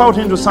 Step out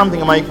into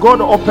something. May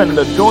God open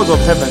the doors of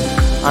heaven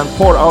and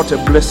pour out a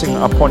blessing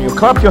upon you.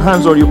 Clap your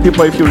hands, all you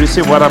people, if you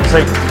receive what I'm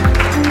saying.